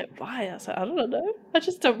 and she's like, why? I was like, I don't know. I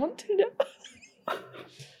just don't want to now.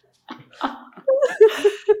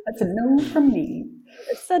 That's a no from me.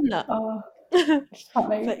 It's a no.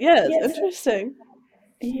 Funny. But yeah, it's interesting.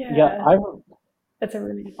 Yeah.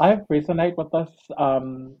 I resonate with this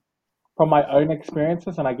from my own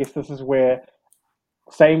experiences, and I guess this is where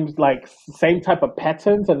same type of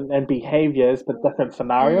patterns and behaviors, but different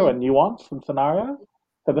scenario and nuance and scenario.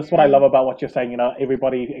 So this is what I love about what you're saying. You know,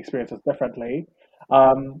 everybody experiences differently.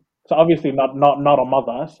 So obviously not a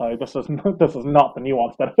mother. So this is this is not the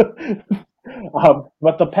nuance, but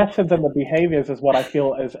but the patterns and the behaviors is what I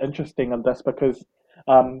feel is interesting in this because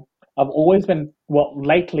I've always been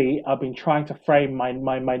lately I've been trying to frame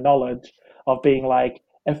my knowledge of being like,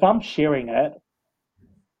 if I'm sharing it,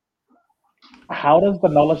 how does the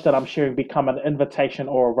knowledge that I'm sharing become an invitation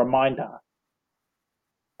or a reminder?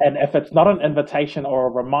 And if it's not an invitation or a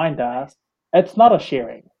reminder, it's not a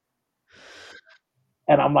sharing.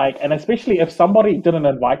 And I'm like, and especially if somebody didn't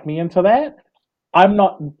invite me into that, I'm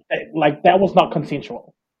not like, that was not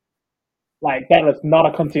consensual. Like that is not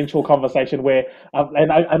a consensual conversation where,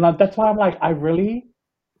 that's why I'm like, I really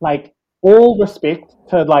like all respect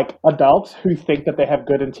to like adults who think that they have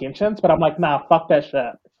good intentions, but I'm like, nah, fuck that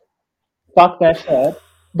shit. Fuck that shit.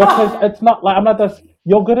 Because it's not like I'm not this.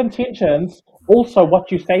 Your good intentions. Also, what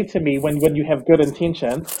you say to me when you have good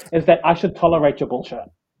intentions is that I should tolerate your bullshit.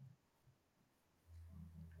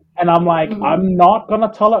 And I'm like, I'm not gonna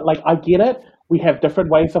tolerate. Like, I get it. We have different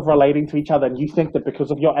ways of relating to each other, and you think that because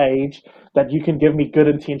of your age that you can give me good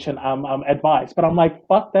intention advice. But I'm like,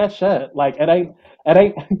 fuck that shit. Like, it ain't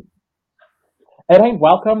it ain't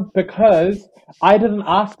welcome because I didn't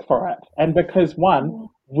ask for it, and because one,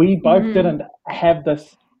 we both didn't have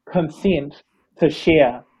this consent to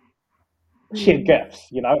share gifts,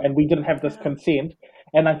 you know, and we didn't have this consent.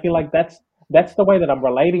 And I feel like that's the way that I'm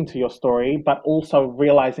relating to your story, but also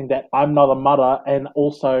realizing that I'm not a mother, and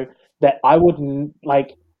also that I wouldn't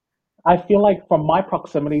like I feel like from my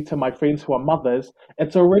proximity to my friends who are mothers,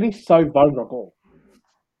 it's already so vulnerable.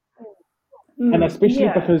 And especially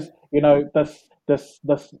Yeah, because, this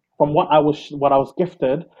from what I was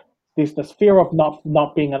gifted, there's this fear of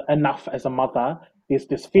not being enough as a mother. There's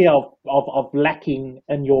this fear of lacking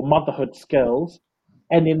in your motherhood skills,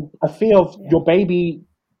 and then a fear of yeah, your baby,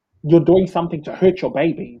 you're doing something to hurt your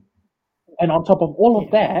baby. And on top of all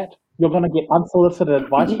of yeah, that, you're going to get unsolicited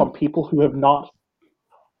advice from people who have not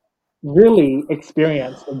really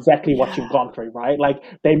experience exactly what you've yeah, gone through, right? Like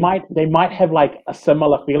they might have like a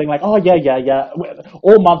similar feeling, like, oh yeah, yeah, yeah.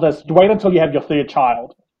 All mothers wait until you have your third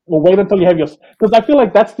child, or wait until you have your, because I feel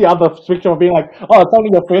like that's the other spectrum of being like, oh, it's only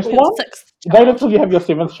your first Or your one. sixth Wait child. until you have your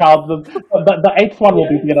seventh child. The eighth one will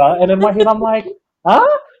be yeah. better. And in my head, I'm like, huh?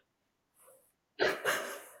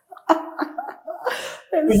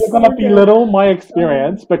 So That's you're so gonna good. belittle my Um,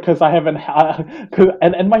 experience because I haven't,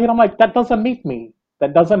 and in my head, I'm like, that doesn't meet me.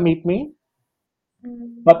 That doesn't meet me.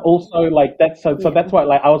 But also like so yeah, that's why,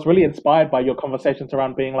 like, I was really inspired by your conversations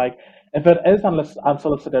around being like, if it is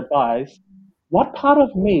unsolicited advice, what part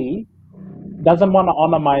of me doesn't want to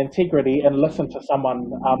honor my integrity and listen to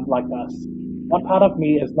someone like us? What part of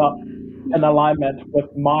me is not in alignment with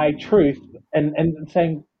my truth, and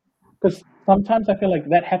saying, because sometimes I feel like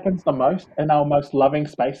that happens the most in our most loving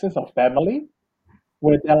spaces of family,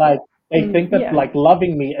 where they're like, they think that yeah, like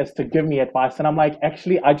loving me is to give me advice, and I'm like,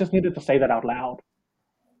 actually, I just needed to say that out loud.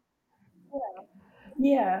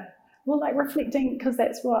 yeah. Well, like reflecting, because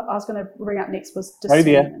that's what I was going to bring up next was Oh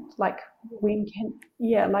dear. discernment. Like when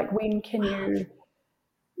can you,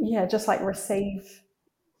 yeah, just like receive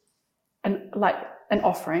like an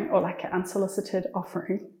offering or like an unsolicited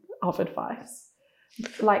offering of advice.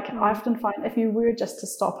 Like I often find if you were just to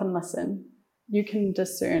stop and listen, you can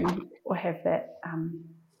discern or have that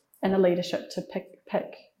inner leadership to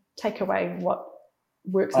take away what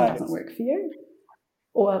works and doesn't Nice. work for you,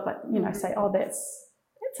 or like say, oh, that's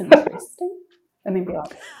interesting, and then be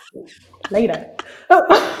like later,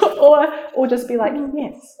 or just be like,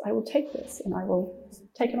 yes, I will take this and I will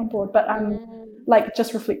take it on board. But like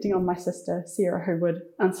just reflecting on my sister Sarah, who would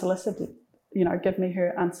unsolicited, give me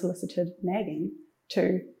her unsolicited nagging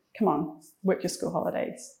to, come on, work your school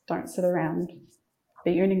holidays, don't sit around,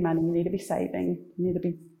 be earning money, you need to be saving, you need to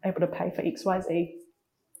be able to pay for XYZ.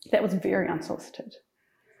 That was very unsolicited,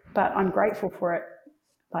 but I'm grateful for it.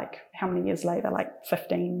 Like how many years later, like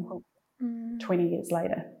 15, 20 years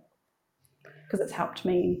later, because it's helped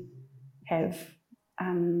me have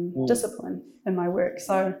Mm. discipline in my work.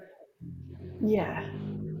 So yeah,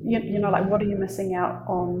 like what are you missing out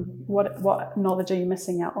on? What knowledge are you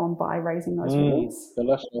missing out on by raising those boys?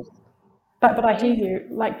 Delicious. But I hear you.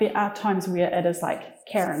 Like there are times where it is like,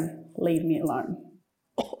 Karen, leave me alone.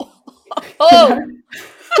 You know, Oh,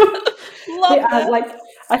 love there are that. like,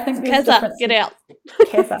 I think there's Kaza, difference. get out.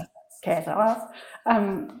 Kaza.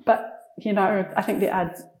 But I think there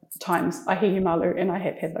are times, I hear you, Malu, and I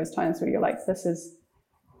have had those times where you're like, this is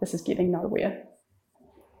getting nowhere.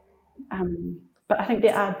 But I think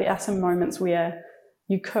there are some moments where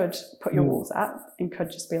you could put your walls up and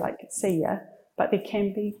could just be like, see ya. But there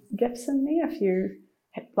can be gifts in there if you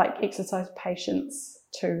like exercise patience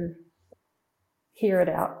to hear it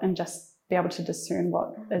out and just be able to discern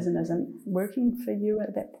what is and isn't working for you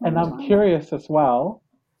at that point And in I'm time. curious as well,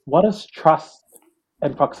 what is trust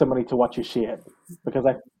in proximity to what you shared? Because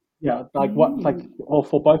like what, like, well,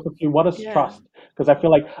 for both of you, what is Yeah. trust? Because I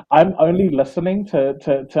feel like I'm only listening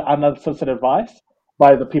to unsolicited advice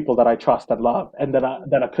by the people that I trust and love, and that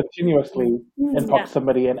are continuously in Yeah.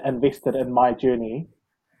 proximity and invested in my journey.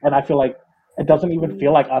 And I feel like it doesn't even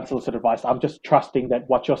feel like unsolicited advice. I'm just trusting that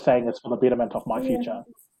what you're saying is for the betterment of my Yeah, future.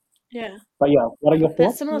 Yeah. But yeah, what are your That's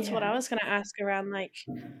thoughts? similar to what I yeah, was going to ask around, like,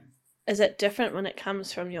 is it different when it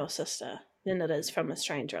comes from your sister than it is from a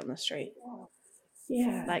stranger on the street?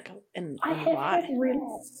 yeah. Like, and I have had why?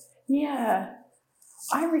 real, yeah.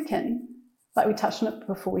 I reckon, like we touched on it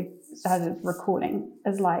before we started recording,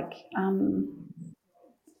 is like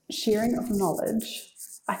sharing of knowledge.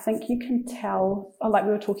 I think you can tell, or like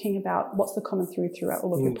we were talking about, what's the common thread throughout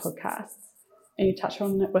all of your podcasts, and you touched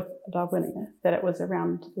on it with Darwinia, that it was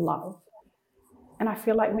around love. And I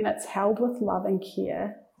feel like when it's held with love and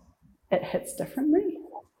care, it hits differently.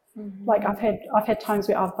 Like I've had times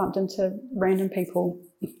where I've bumped into random people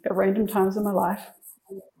at random times in my life,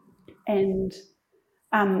 and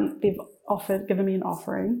they've given me an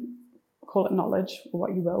offering, call it knowledge or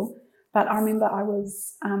what you will. But I remember I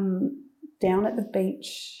was down at the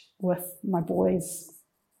beach with my boys,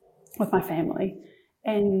 with my family,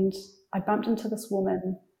 and I bumped into this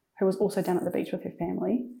woman who was also down at the beach with her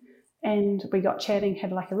family. And we got chatting,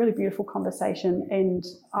 had like a really beautiful conversation, and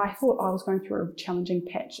I thought I was going through a challenging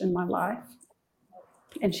patch in my life.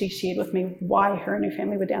 And she shared with me why her and her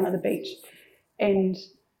family were down at the beach, and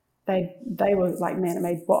they were like, man, it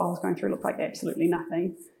made what I was going through look like absolutely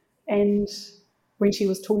nothing. And when she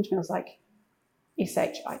was talking to me, I was like,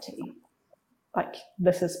 SHIT, like,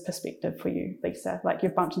 this is perspective for you, Lisa. Like,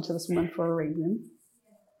 you've bumped into this woman for a reason.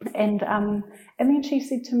 And then she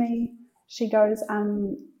said to me, she goes,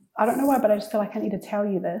 I don't know why, but I just feel like I need to tell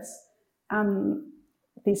you this.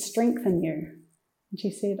 There's strength in you. And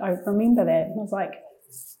she said, I remember that. And I was like,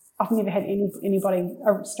 I've never had anybody,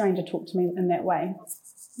 a stranger, talk to me in that way.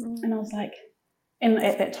 And I was like, and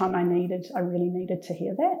at that time I really needed to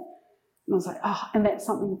hear that. And I was like, oh, and that's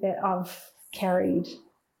something that I've carried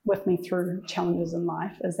with me through challenges in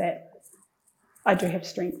life, is that I do have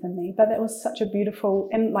strength in me. But that was such a beautiful,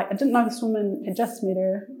 and like, I didn't know this woman, I just met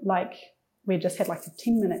her, like, we just had like a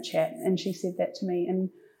 10-minute chat, and she said that to me. And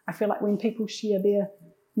I feel like when people share their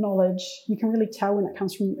knowledge, you can really tell when it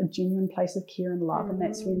comes from a genuine place of care and love. And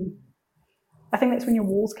that's when, I think that's when your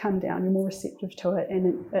walls come down, you're more receptive to it,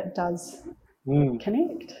 and it does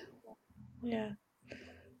connect. Yeah. It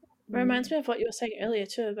reminds me of what you were saying earlier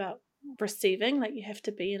too about receiving, like you have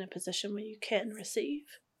to be in a position where you can receive.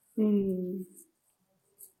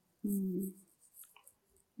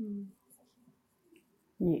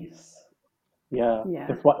 Yes. Yeah.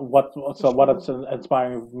 It's what's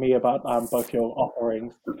inspiring me about both your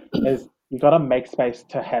offerings is you got to make space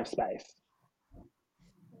to have space.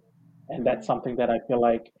 And that's something that I feel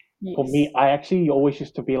like, for me, I actually always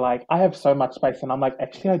used to be like, I have so much space, and I'm like,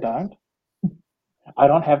 actually I don't. I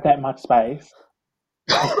don't have that much space,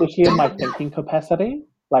 especially in my thinking capacity.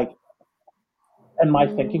 Like, in my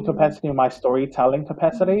thinking capacity, and my storytelling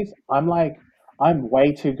capacities, I'm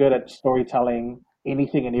way too good at storytelling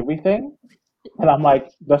anything and everything. And I'm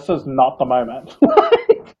like, this is not the moment.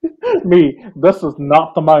 This is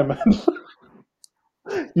not the moment.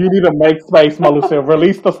 You need to make space, Malusia.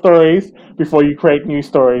 Release the stories before you create new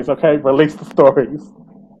stories, okay? Release the stories.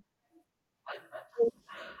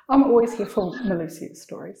 I'm always here for Malusia's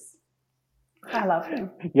stories. I love him.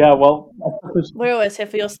 Yeah, well, we're always here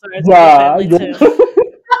for your stories. Yeah, with your family too.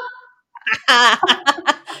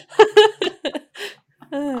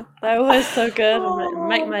 They're always so good and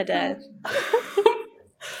make my day.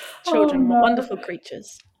 Children, wonderful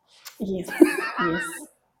creatures. Yes.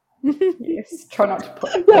 Yes. Try not to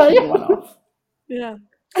put anyone off. Yeah.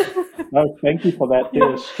 No, thank you for that.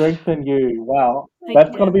 There is strength in you. Wow.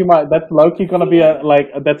 That's gonna be that's low-key gonna be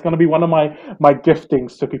that's gonna be one of my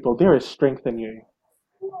giftings to people. There is strength in you.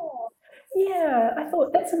 Yeah, I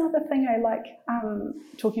thought that's another thing I like,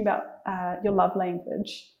 talking about your love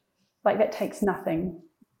language. Like, that takes nothing,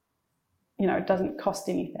 it doesn't cost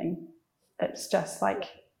anything. It's just like,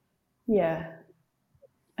 that's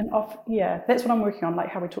what I'm working on, like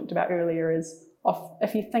how we talked about earlier, is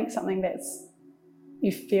if you think something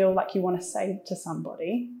you feel like you want to say to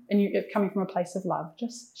somebody, and you're coming from a place of love,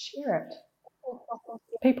 just share it.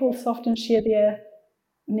 People often share their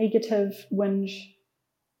negative whinge.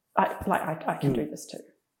 I can do this too.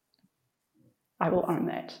 I will own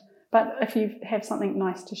that. But if you have something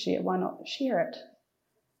nice to share, why not share it?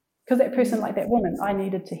 Because that person, like that woman, I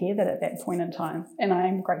needed to hear that at that point in time, and I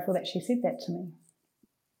am grateful that she said that to me.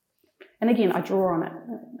 And again, I draw on it.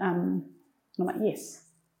 And I'm like, yes,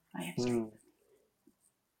 I have strength.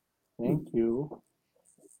 Thank you.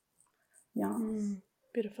 Yeah.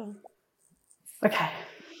 Beautiful. Okay.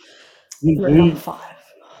 Round 5.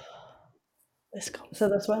 Let's go. So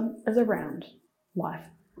this one is around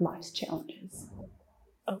life's challenges.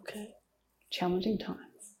 Okay. Challenging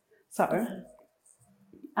times. So,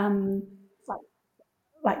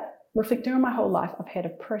 like reflecting on my whole life, I've had a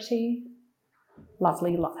pretty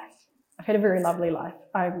lovely life. I've had a very lovely life.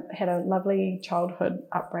 I had a lovely childhood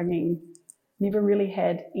upbringing. Never really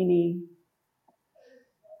had any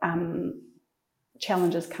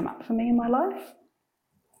challenges come up for me in my life.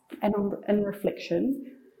 And in reflection,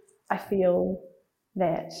 I feel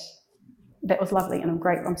that was lovely, and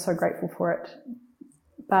I'm so grateful for it.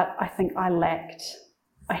 But I think I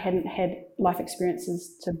hadn't had life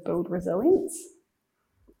experiences to build resilience.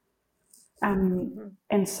 And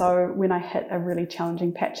so when I hit a really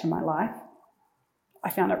challenging patch in my life,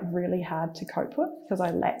 I found it really hard to cope with because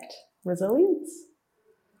I lacked resilience.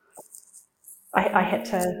 I had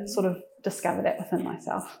to sort of discover that within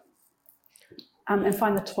myself, and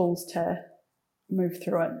find the tools to move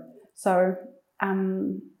through it. So I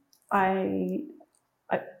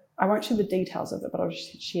won't share the details of it, but I'll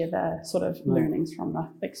just share the sort of learnings from the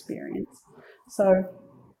experience. So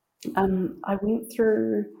I went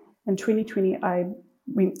through, in 2020, I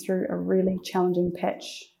went through a really challenging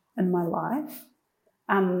patch in my life.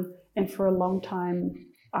 And for a long time,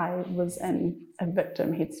 I was in a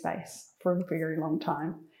victim headspace for a very long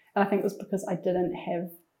time. And I think it was because I didn't have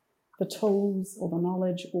the tools or the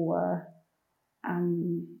knowledge or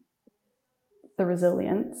the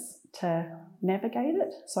resilience to navigate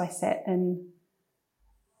it. So I sat in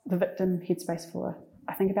the victim headspace for,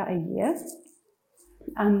 I think, about a year.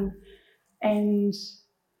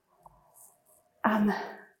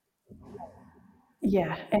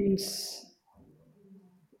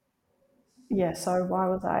 So why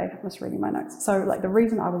was I misreading my notes? So like the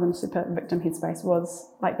reason I was in a super victim headspace was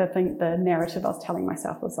like the narrative I was telling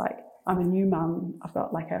myself was like, I'm a new mum, I've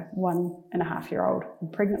got like a 1.5-year-old, I'm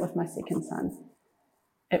pregnant with my second son.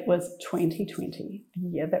 It was 2020, the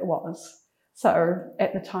year that was. So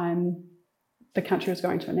at the time, the country was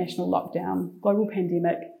going to a national lockdown, global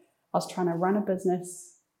pandemic. I was trying to run a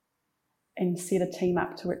business and set a team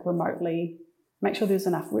up to work remotely, make sure there's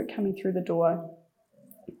enough work coming through the door.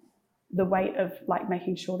 The weight of like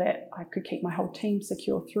making sure that I could keep my whole team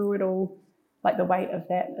secure through it all, like the weight of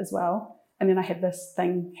that as well. And then I had this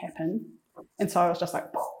thing happen. And so I was just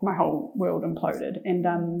like, my whole world imploded.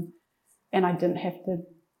 And I didn't have the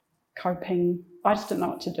coping, I just didn't know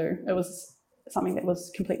what to do. It was something that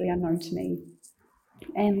was completely unknown to me.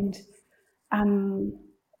 And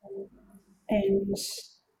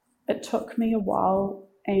it took me a while,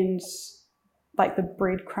 and like the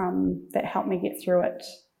breadcrumb that helped me get through it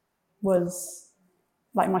was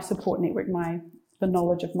like my support network, the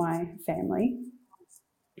knowledge of my family.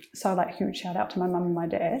 So like huge shout out to my mum and my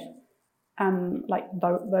dad. Like they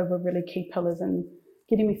were really key pillars in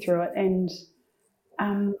getting me through it. And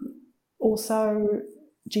also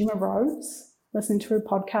Gemma Rose, listening to her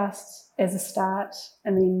podcast as a start,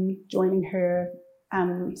 and then joining her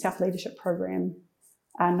self-leadership program,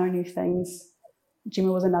 Know New Things.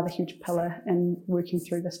 Gemma was another huge pillar in working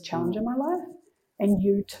through this challenge in my life. And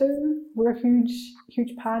you too were a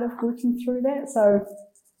huge part of working through that. So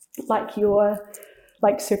like you're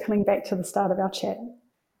like circling back to the start of our chat,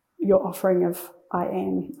 your offering of I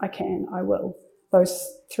am, I can, I will, those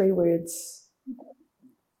 3 words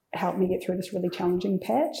helped me get through this really challenging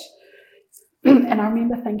patch. And I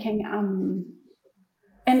remember thinking, and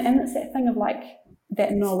it's that thing of like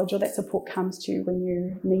that knowledge or that support comes to you when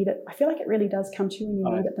you need it. I feel like it really does come to you when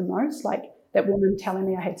you need it the most. Like that woman telling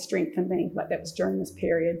me I had strength in me, like that was during this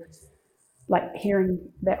period. Like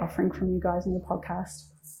hearing that offering from you guys in your podcast,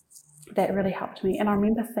 that really helped me. And I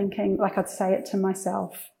remember thinking, like I'd say it to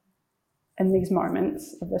myself in these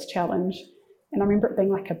moments of this challenge. And I remember it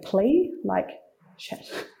being like a plea, like, shit,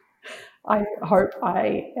 I hope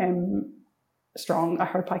I am strong. I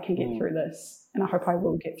hope I can get through this. And I hope I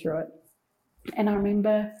will get through it. And I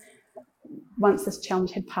remember once this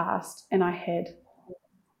challenge had passed and I had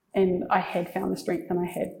found the strength and I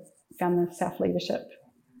had found the self-leadership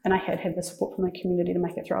and I had the support from the community to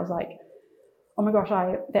make it through, I was like, oh my gosh,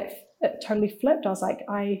 it totally flipped. I was like,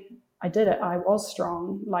 I did it. I was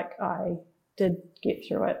strong. Like I did get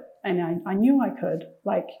through it and I knew I could.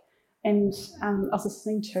 Like, and I was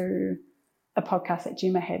listening to a podcast that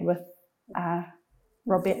Gemma had with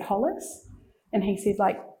Robert Hollis, and he said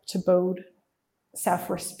like to build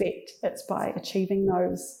self-respect, it's by achieving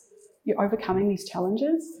those, you're overcoming these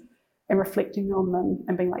challenges and reflecting on them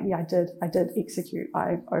and being like, yeah, I did execute,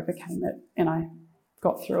 I overcame it and I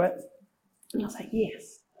got through it. And I was like,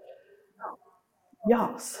 yes.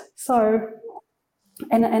 So,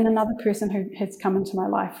 and another person who has come into my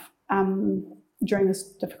life during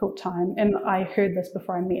this difficult time, and I heard this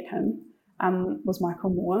before I met him, was Michael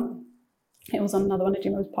Moore. It was on another one of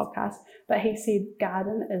Gemma's podcasts, but he said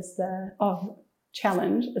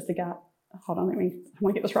challenge is the garden. Hold on, I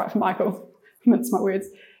want to get this right for Michael. Mince my words.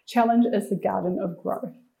 Challenge is the garden of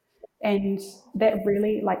growth. And that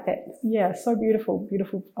really, like that, yeah, so beautiful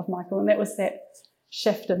of Michael. And that was that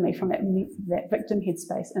shift of me from that victim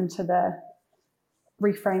headspace into the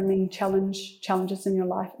reframing challenges in your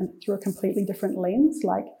life and through a completely different lens.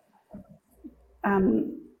 Like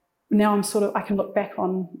now I can look back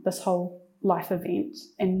on this whole life event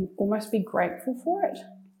and almost be grateful for it,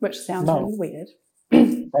 which sounds really weird.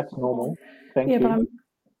 That's normal. Thank you. But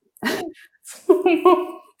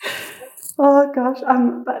oh gosh,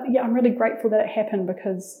 but yeah, I'm really grateful that it happened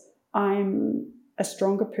because I'm a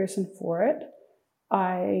stronger person for it.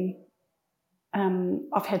 I've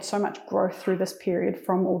had so much growth through this period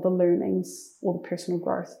from all the learnings, all the personal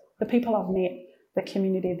growth, the people I've met, the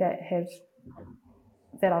community that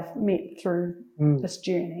I've met through this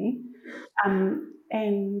journey,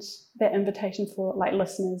 and that invitation for like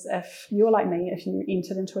listeners, if you're like me, if you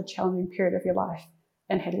entered into a challenging period of your life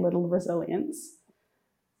and had little resilience,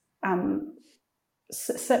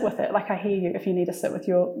 sit with it. Like, I hear you if you need to sit with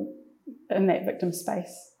in that victim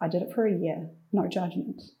space. I did it for a year, no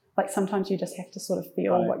judgment. Like, sometimes you just have to sort of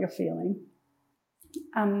feel what you're feeling.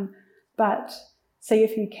 But see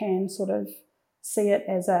if you can sort of see it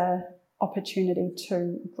as a opportunity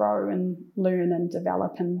to grow and learn and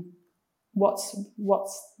develop, and what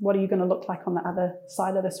are you going to look like on the other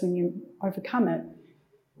side of this when you overcome it,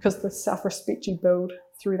 because the self-respect you build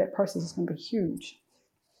through that process is going to be huge.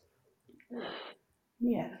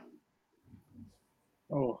 Yeah.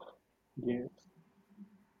 Oh, yes.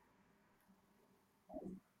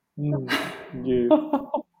 Yes.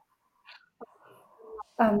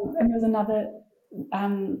 And there's another,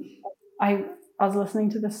 I was listening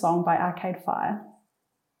to this song by Arcade Fire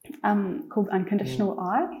called Unconditional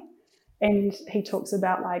I, and he talks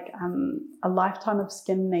about like a lifetime of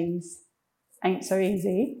skin knees ain't so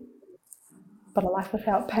easy, but a life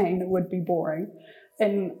without pain would be boring.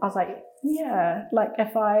 And I was like, yeah, like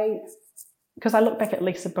because I look back at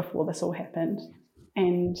Lisa before this all happened,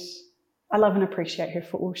 and I love and appreciate her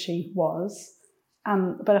for all she was.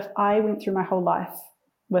 But if I went through my whole life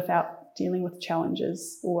without dealing with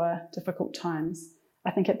challenges or difficult times,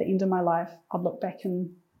 I think at the end of my life, I'd look back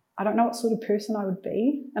and I don't know what sort of person I would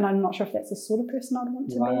be. And I'm not sure if that's the sort of person I'd want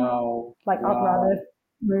to be. Like, I'd rather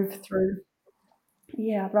move through,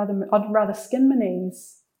 I'd rather skin my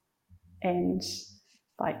knees and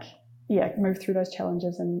move through those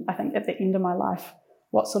challenges. And I think at the end of my life,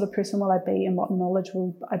 what sort of person will I be, and what knowledge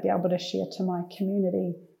will I be able to share to my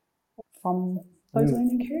community from those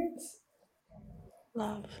learning curves?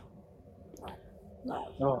 Love.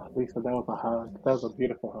 Oh, Lisa, that was a hug. That was a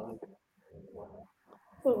beautiful hug.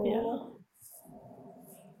 Yeah.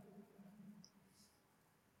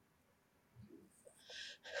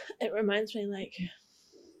 It reminds me, like,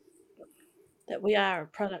 that we are a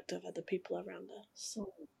product of other people around us.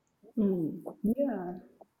 Yeah.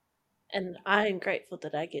 And I am grateful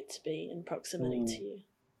that I get to be in proximity to you.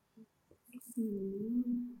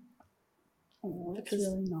 Oh, that's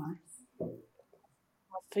really nice.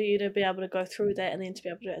 For you to be able to go through that and then to be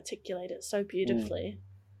able to articulate it so beautifully,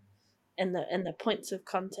 and the points of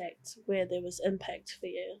contact where there was impact for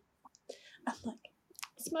you. I'm like,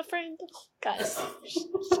 it's my friend, guys.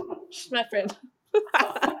 She's my friend.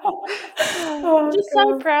 I'm just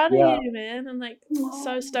so proud of you, man. I'm like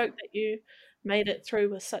so stoked that you made it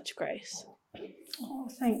through with such grace. Oh,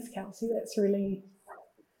 thanks, Kelsey.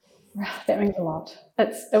 That means a lot.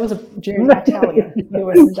 It was a journey, I tell you. There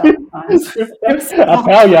were some dark times.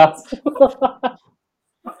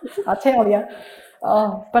 I tell you.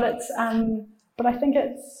 Oh, but it's but I think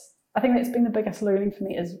that's been the biggest learning for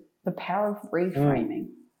me, is the power of reframing.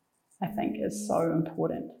 I think is so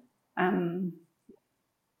important. And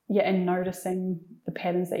noticing the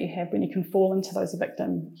patterns that you have when you can fall into those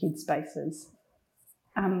victim headspaces.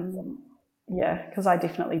 Because I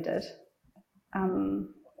definitely did.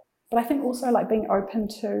 But I think also, like, being open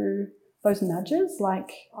to those nudges, like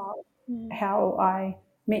how I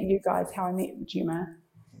met you guys, how I met Gemma,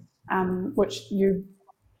 which you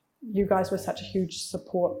guys were such a huge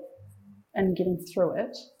support in getting through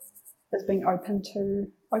it, is being open to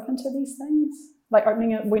these things, like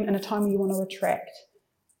opening it when in a time where you want to retract.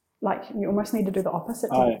 Like, you almost need to do the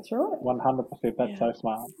opposite to get through it. 100%. That's so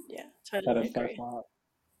smart. Yeah, totally agree. That is so smart.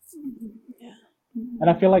 Yeah. And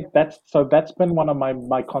I feel like that's been one of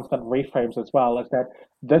my constant reframes as well, is that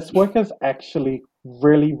this work is actually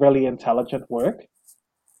really, really intelligent work.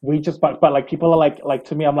 We just, but like, people are like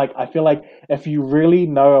to me, I'm like, I feel like if you really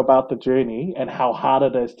know about the journey and how hard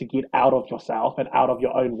it is to get out of yourself and out of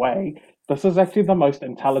your own way, this is actually the most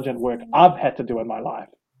intelligent work I've had to do in my life,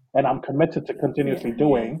 and I'm committed to continuously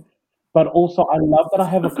doing. But also, I love that I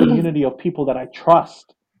have a community of people that I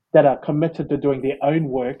trust that are committed to doing their own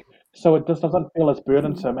work, so it just doesn't feel as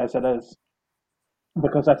burdensome as it is.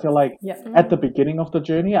 Because I feel like at the beginning of the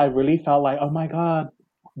journey, I really felt like, oh my God,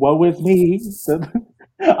 woe is me.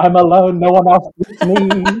 I'm alone. No one else gets me.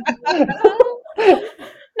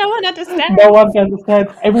 No one understands. No one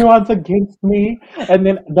understands. Everyone's against me. And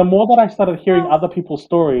then the more that I started hearing other people's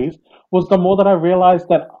stories, was the more that I realized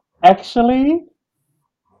that actually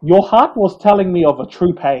your heart was telling me of a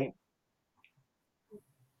true pain.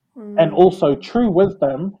 And also true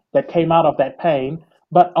wisdom that came out of that pain,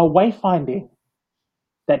 but a wayfinding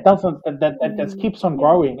that just keeps on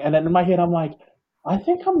growing. And then in my head, I'm like, I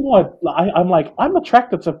think I'm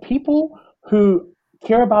attracted to people who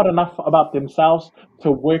care about enough about themselves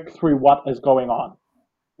to work through what is going on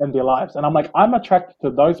in their lives. And I'm like, I'm attracted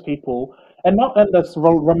to those people, and not in this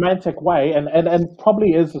romantic way, and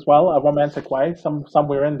probably is as well a romantic way,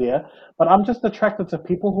 somewhere in there. But I'm just attracted to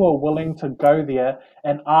people who are willing to go there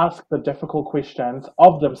and ask the difficult questions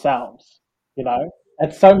of themselves. You know,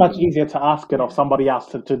 it's so much easier to ask it of Yeah. somebody else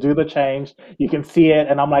to do the change. You can see it,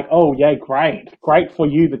 and I'm like, oh yeah, great for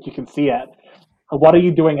you that you can see it. What are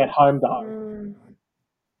you doing at home though? Mm,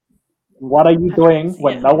 What are you doing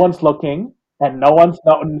when 100%. no yeah. one's looking and no one's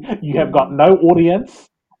not, you have got no audience?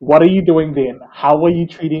 What are you doing then? How are you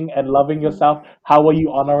treating and loving yourself? How are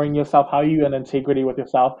you honoring yourself? How are you in integrity with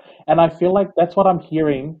yourself? And I feel like that's what I'm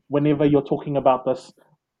hearing whenever you're talking about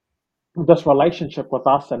this relationship with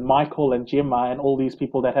us and Michael and Gemma and all these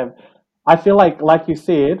people that have, I feel like you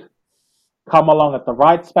said, come along at the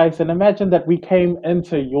right space. And imagine that we came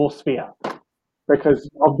into your sphere because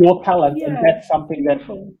of your talent, and Yeah, that's something that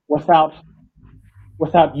beautiful.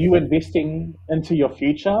 without you investing into your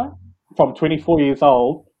future from 24 years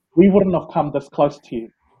old, we wouldn't have come this close to you.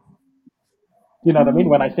 You know what I mean?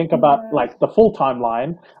 When I think about Yeah, like the full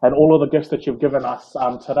timeline and all of the gifts that you've given us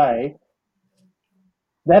today,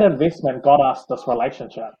 that investment got us this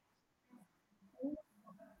relationship.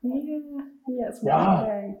 yeah, it's wicked, Yeah.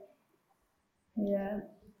 eh? Yeah,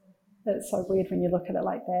 it's so weird when you look at it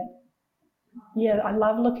like that. Yeah, I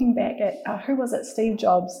love looking back at who was it? Steve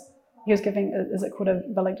Jobs. He was giving, is it called a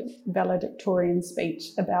valedictorian speech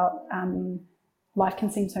about life can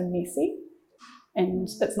seem so messy, and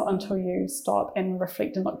it's not until you stop and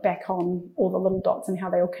reflect and look back on all the little dots and how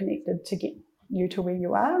they all connected to get you to where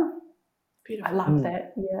you are. I Beautiful. love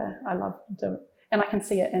that. Yeah, I love it, and I can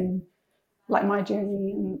see it in like my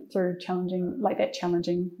journey and through challenging, like that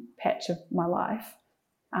challenging patch of my life.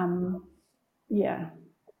 Um, yeah,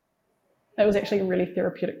 it was actually a really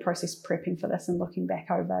therapeutic process prepping for this and looking back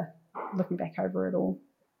over it all.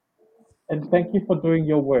 And thank you for doing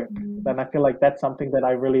your work. And I feel like that's something that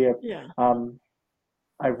Yeah. um,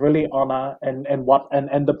 I really honor,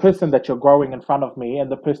 and the person that you're growing in front of me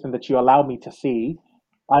and the person that you allow me to see.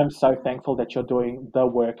 I'm so thankful that you're doing the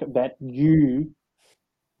work that you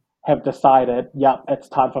have decided, yep, it's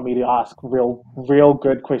time for me to ask real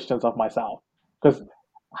good questions of myself. Because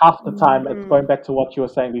half the time, it's Mm, going back to what you were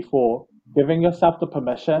saying before, giving yourself the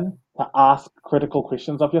permission to ask critical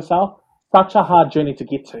questions of yourself, such a hard journey to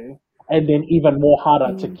get to. And then even more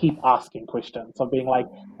harder to Mm, keep asking questions of being like,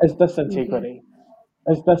 is this mm-hmm, integrity?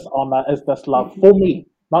 Is this honor? Is this love for mm-hmm, me?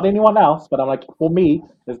 Not anyone else, but I'm like, for me,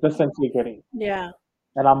 is this integrity? yeah.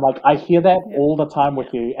 And I'm like, I hear that yeah, all the time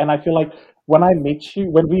with Yeah. you. And I feel like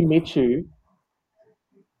when we met you,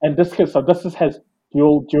 and this has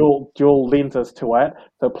dual lenses to it.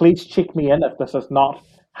 So please check me in if this is not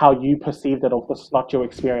how you perceived it or if this is not your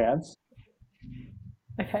experience.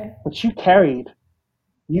 okay. But you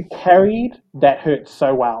carried that hurt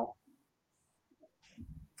so well,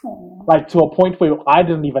 Oh, like to a point where I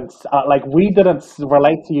didn't even like we didn't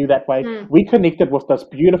relate to you that way. Mm, We connected with this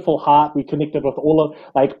beautiful heart. We connected with all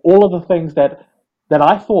of the things that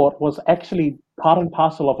I thought was actually part and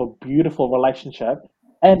parcel of a beautiful relationship.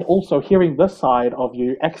 And also hearing this side of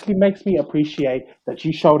you actually makes me appreciate that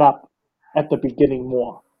you showed up at the beginning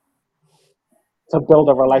more to build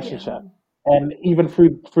a yeah. relationship. And even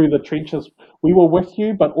through the trenches, we were with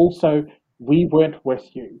you, but also we weren't with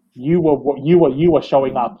you. You were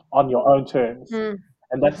showing mm, up on your own terms, Mm,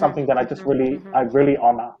 and that's mhm, something that mhm, mhm. I really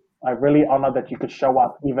honor. I really honor that you could show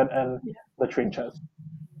up even in Yeah. the trenches.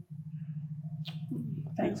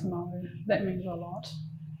 Yeah. thanks, Mo. That means a lot.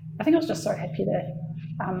 I think I was just so happy to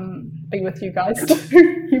be with you guys too.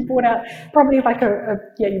 You brought out probably like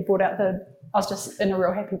yeah, you brought out the. I was just in a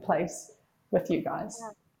real happy place with you guys.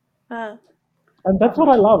 Uh, And that's what Lovely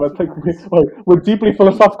I time love. with It's you like guys. we're deeply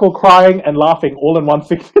philosophical, crying and laughing all in one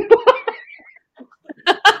season.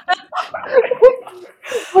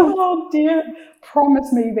 Oh dear,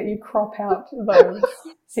 promise me that you crop out those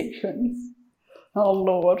sections. Oh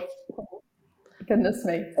Lord, goodness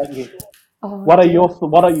me. Oh dear.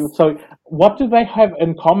 What are you so what do they have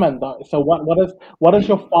in common though? So what is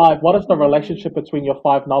your five what is the relationship between your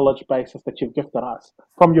five knowledge bases that you've gifted us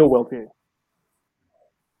from your worldview?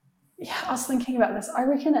 Yeah, I was thinking about this. I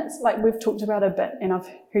reckon it's like we've talked about a bit, and I've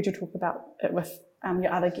heard you talk about it with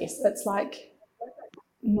your other guests. It's like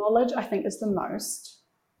knowledge, I think, is the most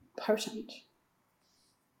potent.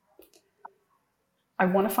 I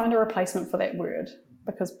want to find a replacement for that word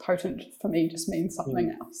because potent for me just means Mm.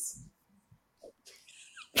 something else.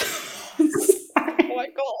 oh my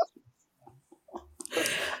god.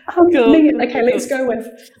 Cool. Okay, let's go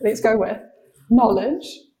with knowledge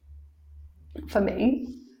for me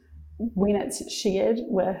when it's shared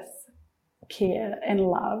with care and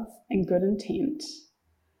love and good intent.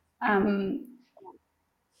 Um,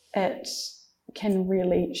 it can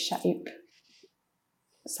really shape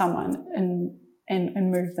someone and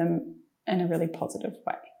move them in a really positive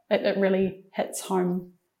way. It really hits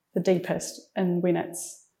home the deepest, and when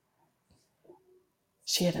it's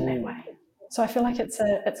shared in that way. So I feel like it's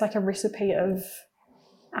like a recipe of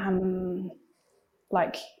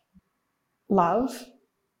like love,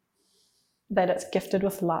 that it's gifted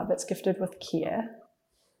with love, it's gifted with care.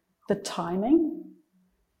 The timing,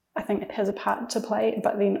 I think it has a part to play,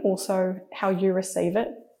 but then also how you receive it.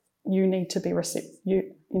 You need to be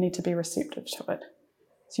you need to be receptive to it.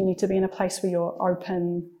 So you need to be in a place where you're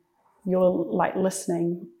open, you're like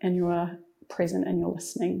listening, and you're present and you're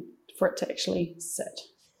listening for it to actually sit.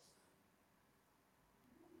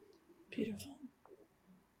 Beautiful.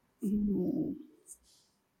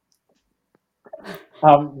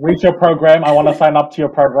 Reach your program. I want to sign up to your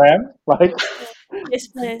program. Like, Yes,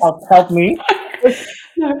 please. help me.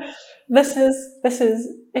 No, this is.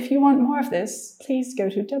 If you want more of this, please go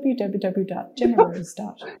to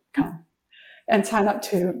www.gemmarose.com and sign up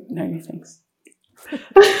to Know New Things.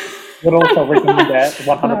 Would also recommend that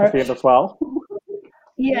 100% as well.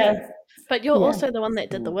 Yeah, but you're also the one that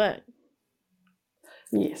did the work.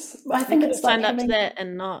 Yes, I think it's signed up to that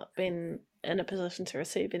and not been in a position to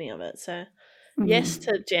receive any of it. So, yes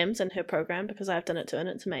to Gems and her program, because I've done it too and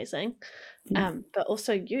it's amazing. But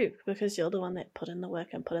also you, because you're the one that put in the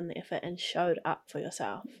work and put in the effort and showed up for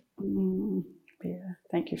yourself. Yeah,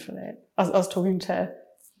 thank you for that. I was talking to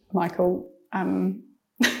Michael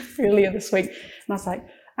earlier this week, and I was like,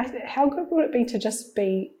 how good would it be to just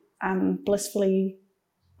be blissfully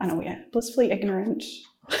ignorant?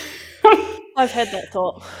 I've had that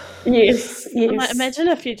thought. Yes. Like, imagine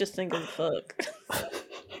if you just think of fuck.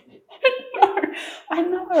 I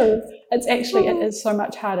know. It's actually, it is so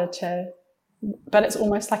much harder but it's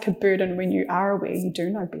almost like a burden when you are aware you do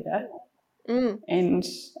know better. And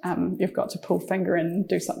you've got to pull finger and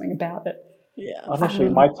do something about it. Yeah. Honestly,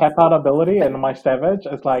 my tap out ability and my savage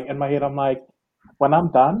is like, in my head, I'm like, when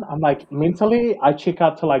I'm done, I'm like, mentally, I check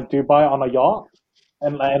out to like Dubai on a yacht,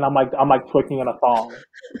 and I'm like twerking in a thong.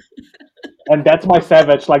 And that's my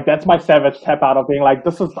savage, that's my savage tap out of being like,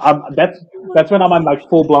 this is, that's when I'm in like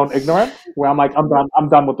full blown ignorance, where I'm like, I'm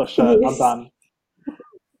done with the shit, Yes. I'm done.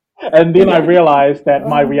 And then I realized that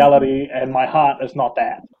my reality and my heart is not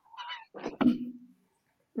that.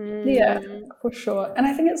 Yeah, for sure. And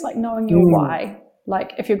I think it's like knowing your why.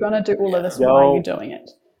 Like, if you're going to do all of this, why are you doing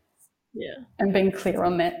it? Yeah. And being clear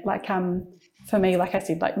on that. Like, for me, like I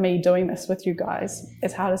said, like me doing this with you guys,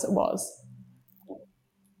 as hard as it was,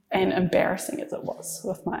 and embarrassing as it was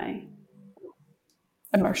with my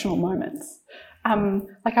emotional moments.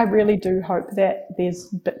 Like, I really do hope that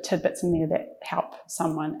there's tidbits in there that help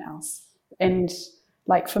someone else. And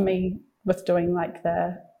like for me, with doing like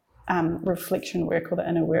the reflection work or the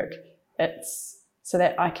inner work, it's so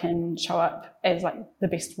that I can show up as like the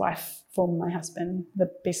best wife for my husband,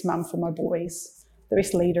 the best mum for my boys, the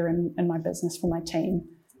best leader in my business for my team,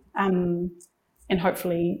 and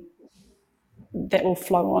hopefully that will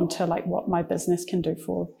flow on to like what my business can do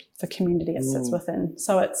for the community it sits within.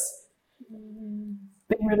 So it's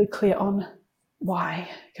being really clear on why,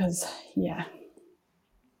 because yes.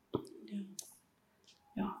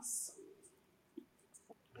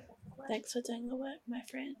 Thanks for doing the work, my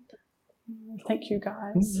friend. Thank you,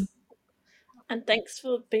 guys. And thanks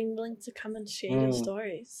for being willing to come and share your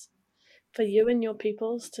stories. For you and your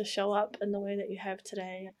peoples to show up in the way that you have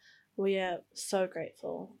today, we are so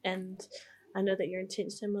grateful. And I know that your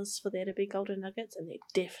intention was for there to be golden nuggets, and there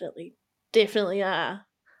definitely are.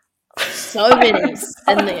 So many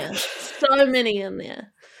in there. So many in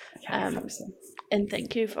there. And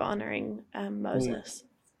thank you for honouring Moses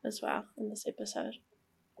as well in this episode.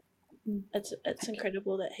 It's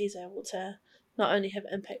incredible that he's able to not only have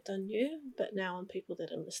impact on you, but now on people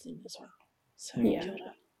that are listening as well. So kia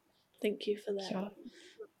ora. Thank you for that. Sure.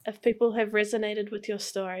 If people have resonated with your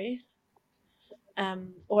story,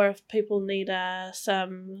 or if people need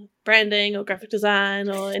some branding or graphic design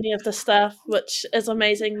or any of the stuff, which is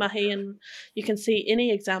amazing, Mahi, and you can see any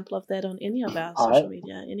example of that on any of our social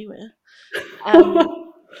media, anywhere.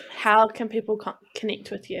 How can people connect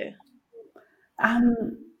with you?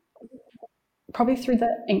 Probably through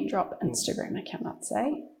the Inkdrop Instagram account, I'd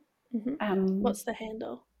say. What's the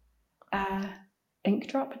handle?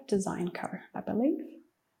 Inkdrop Design Co, I believe.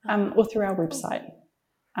 Or through our website,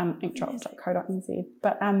 inkdrop.co.nz.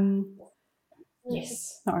 But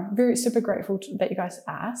yes, no, very super grateful that you guys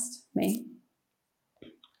asked me.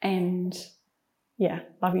 And yeah,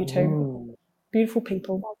 love you too. Beautiful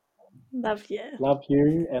people. Love you. Love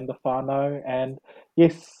you and the whānau. And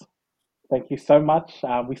yes, Thank you so much.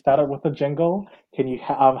 We started with a jingle. Can you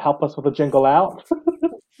help us with a jingle out?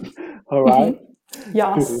 All right.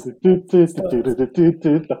 Yes.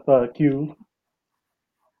 The fuck you.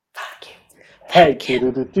 Fuck you. Hey. Fuck you.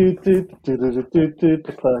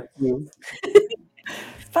 The fuck you.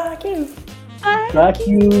 Fuck you. Fuck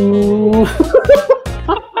you.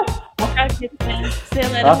 Okay, man. See you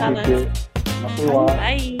later, Fuck fellas. you.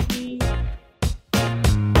 Bye.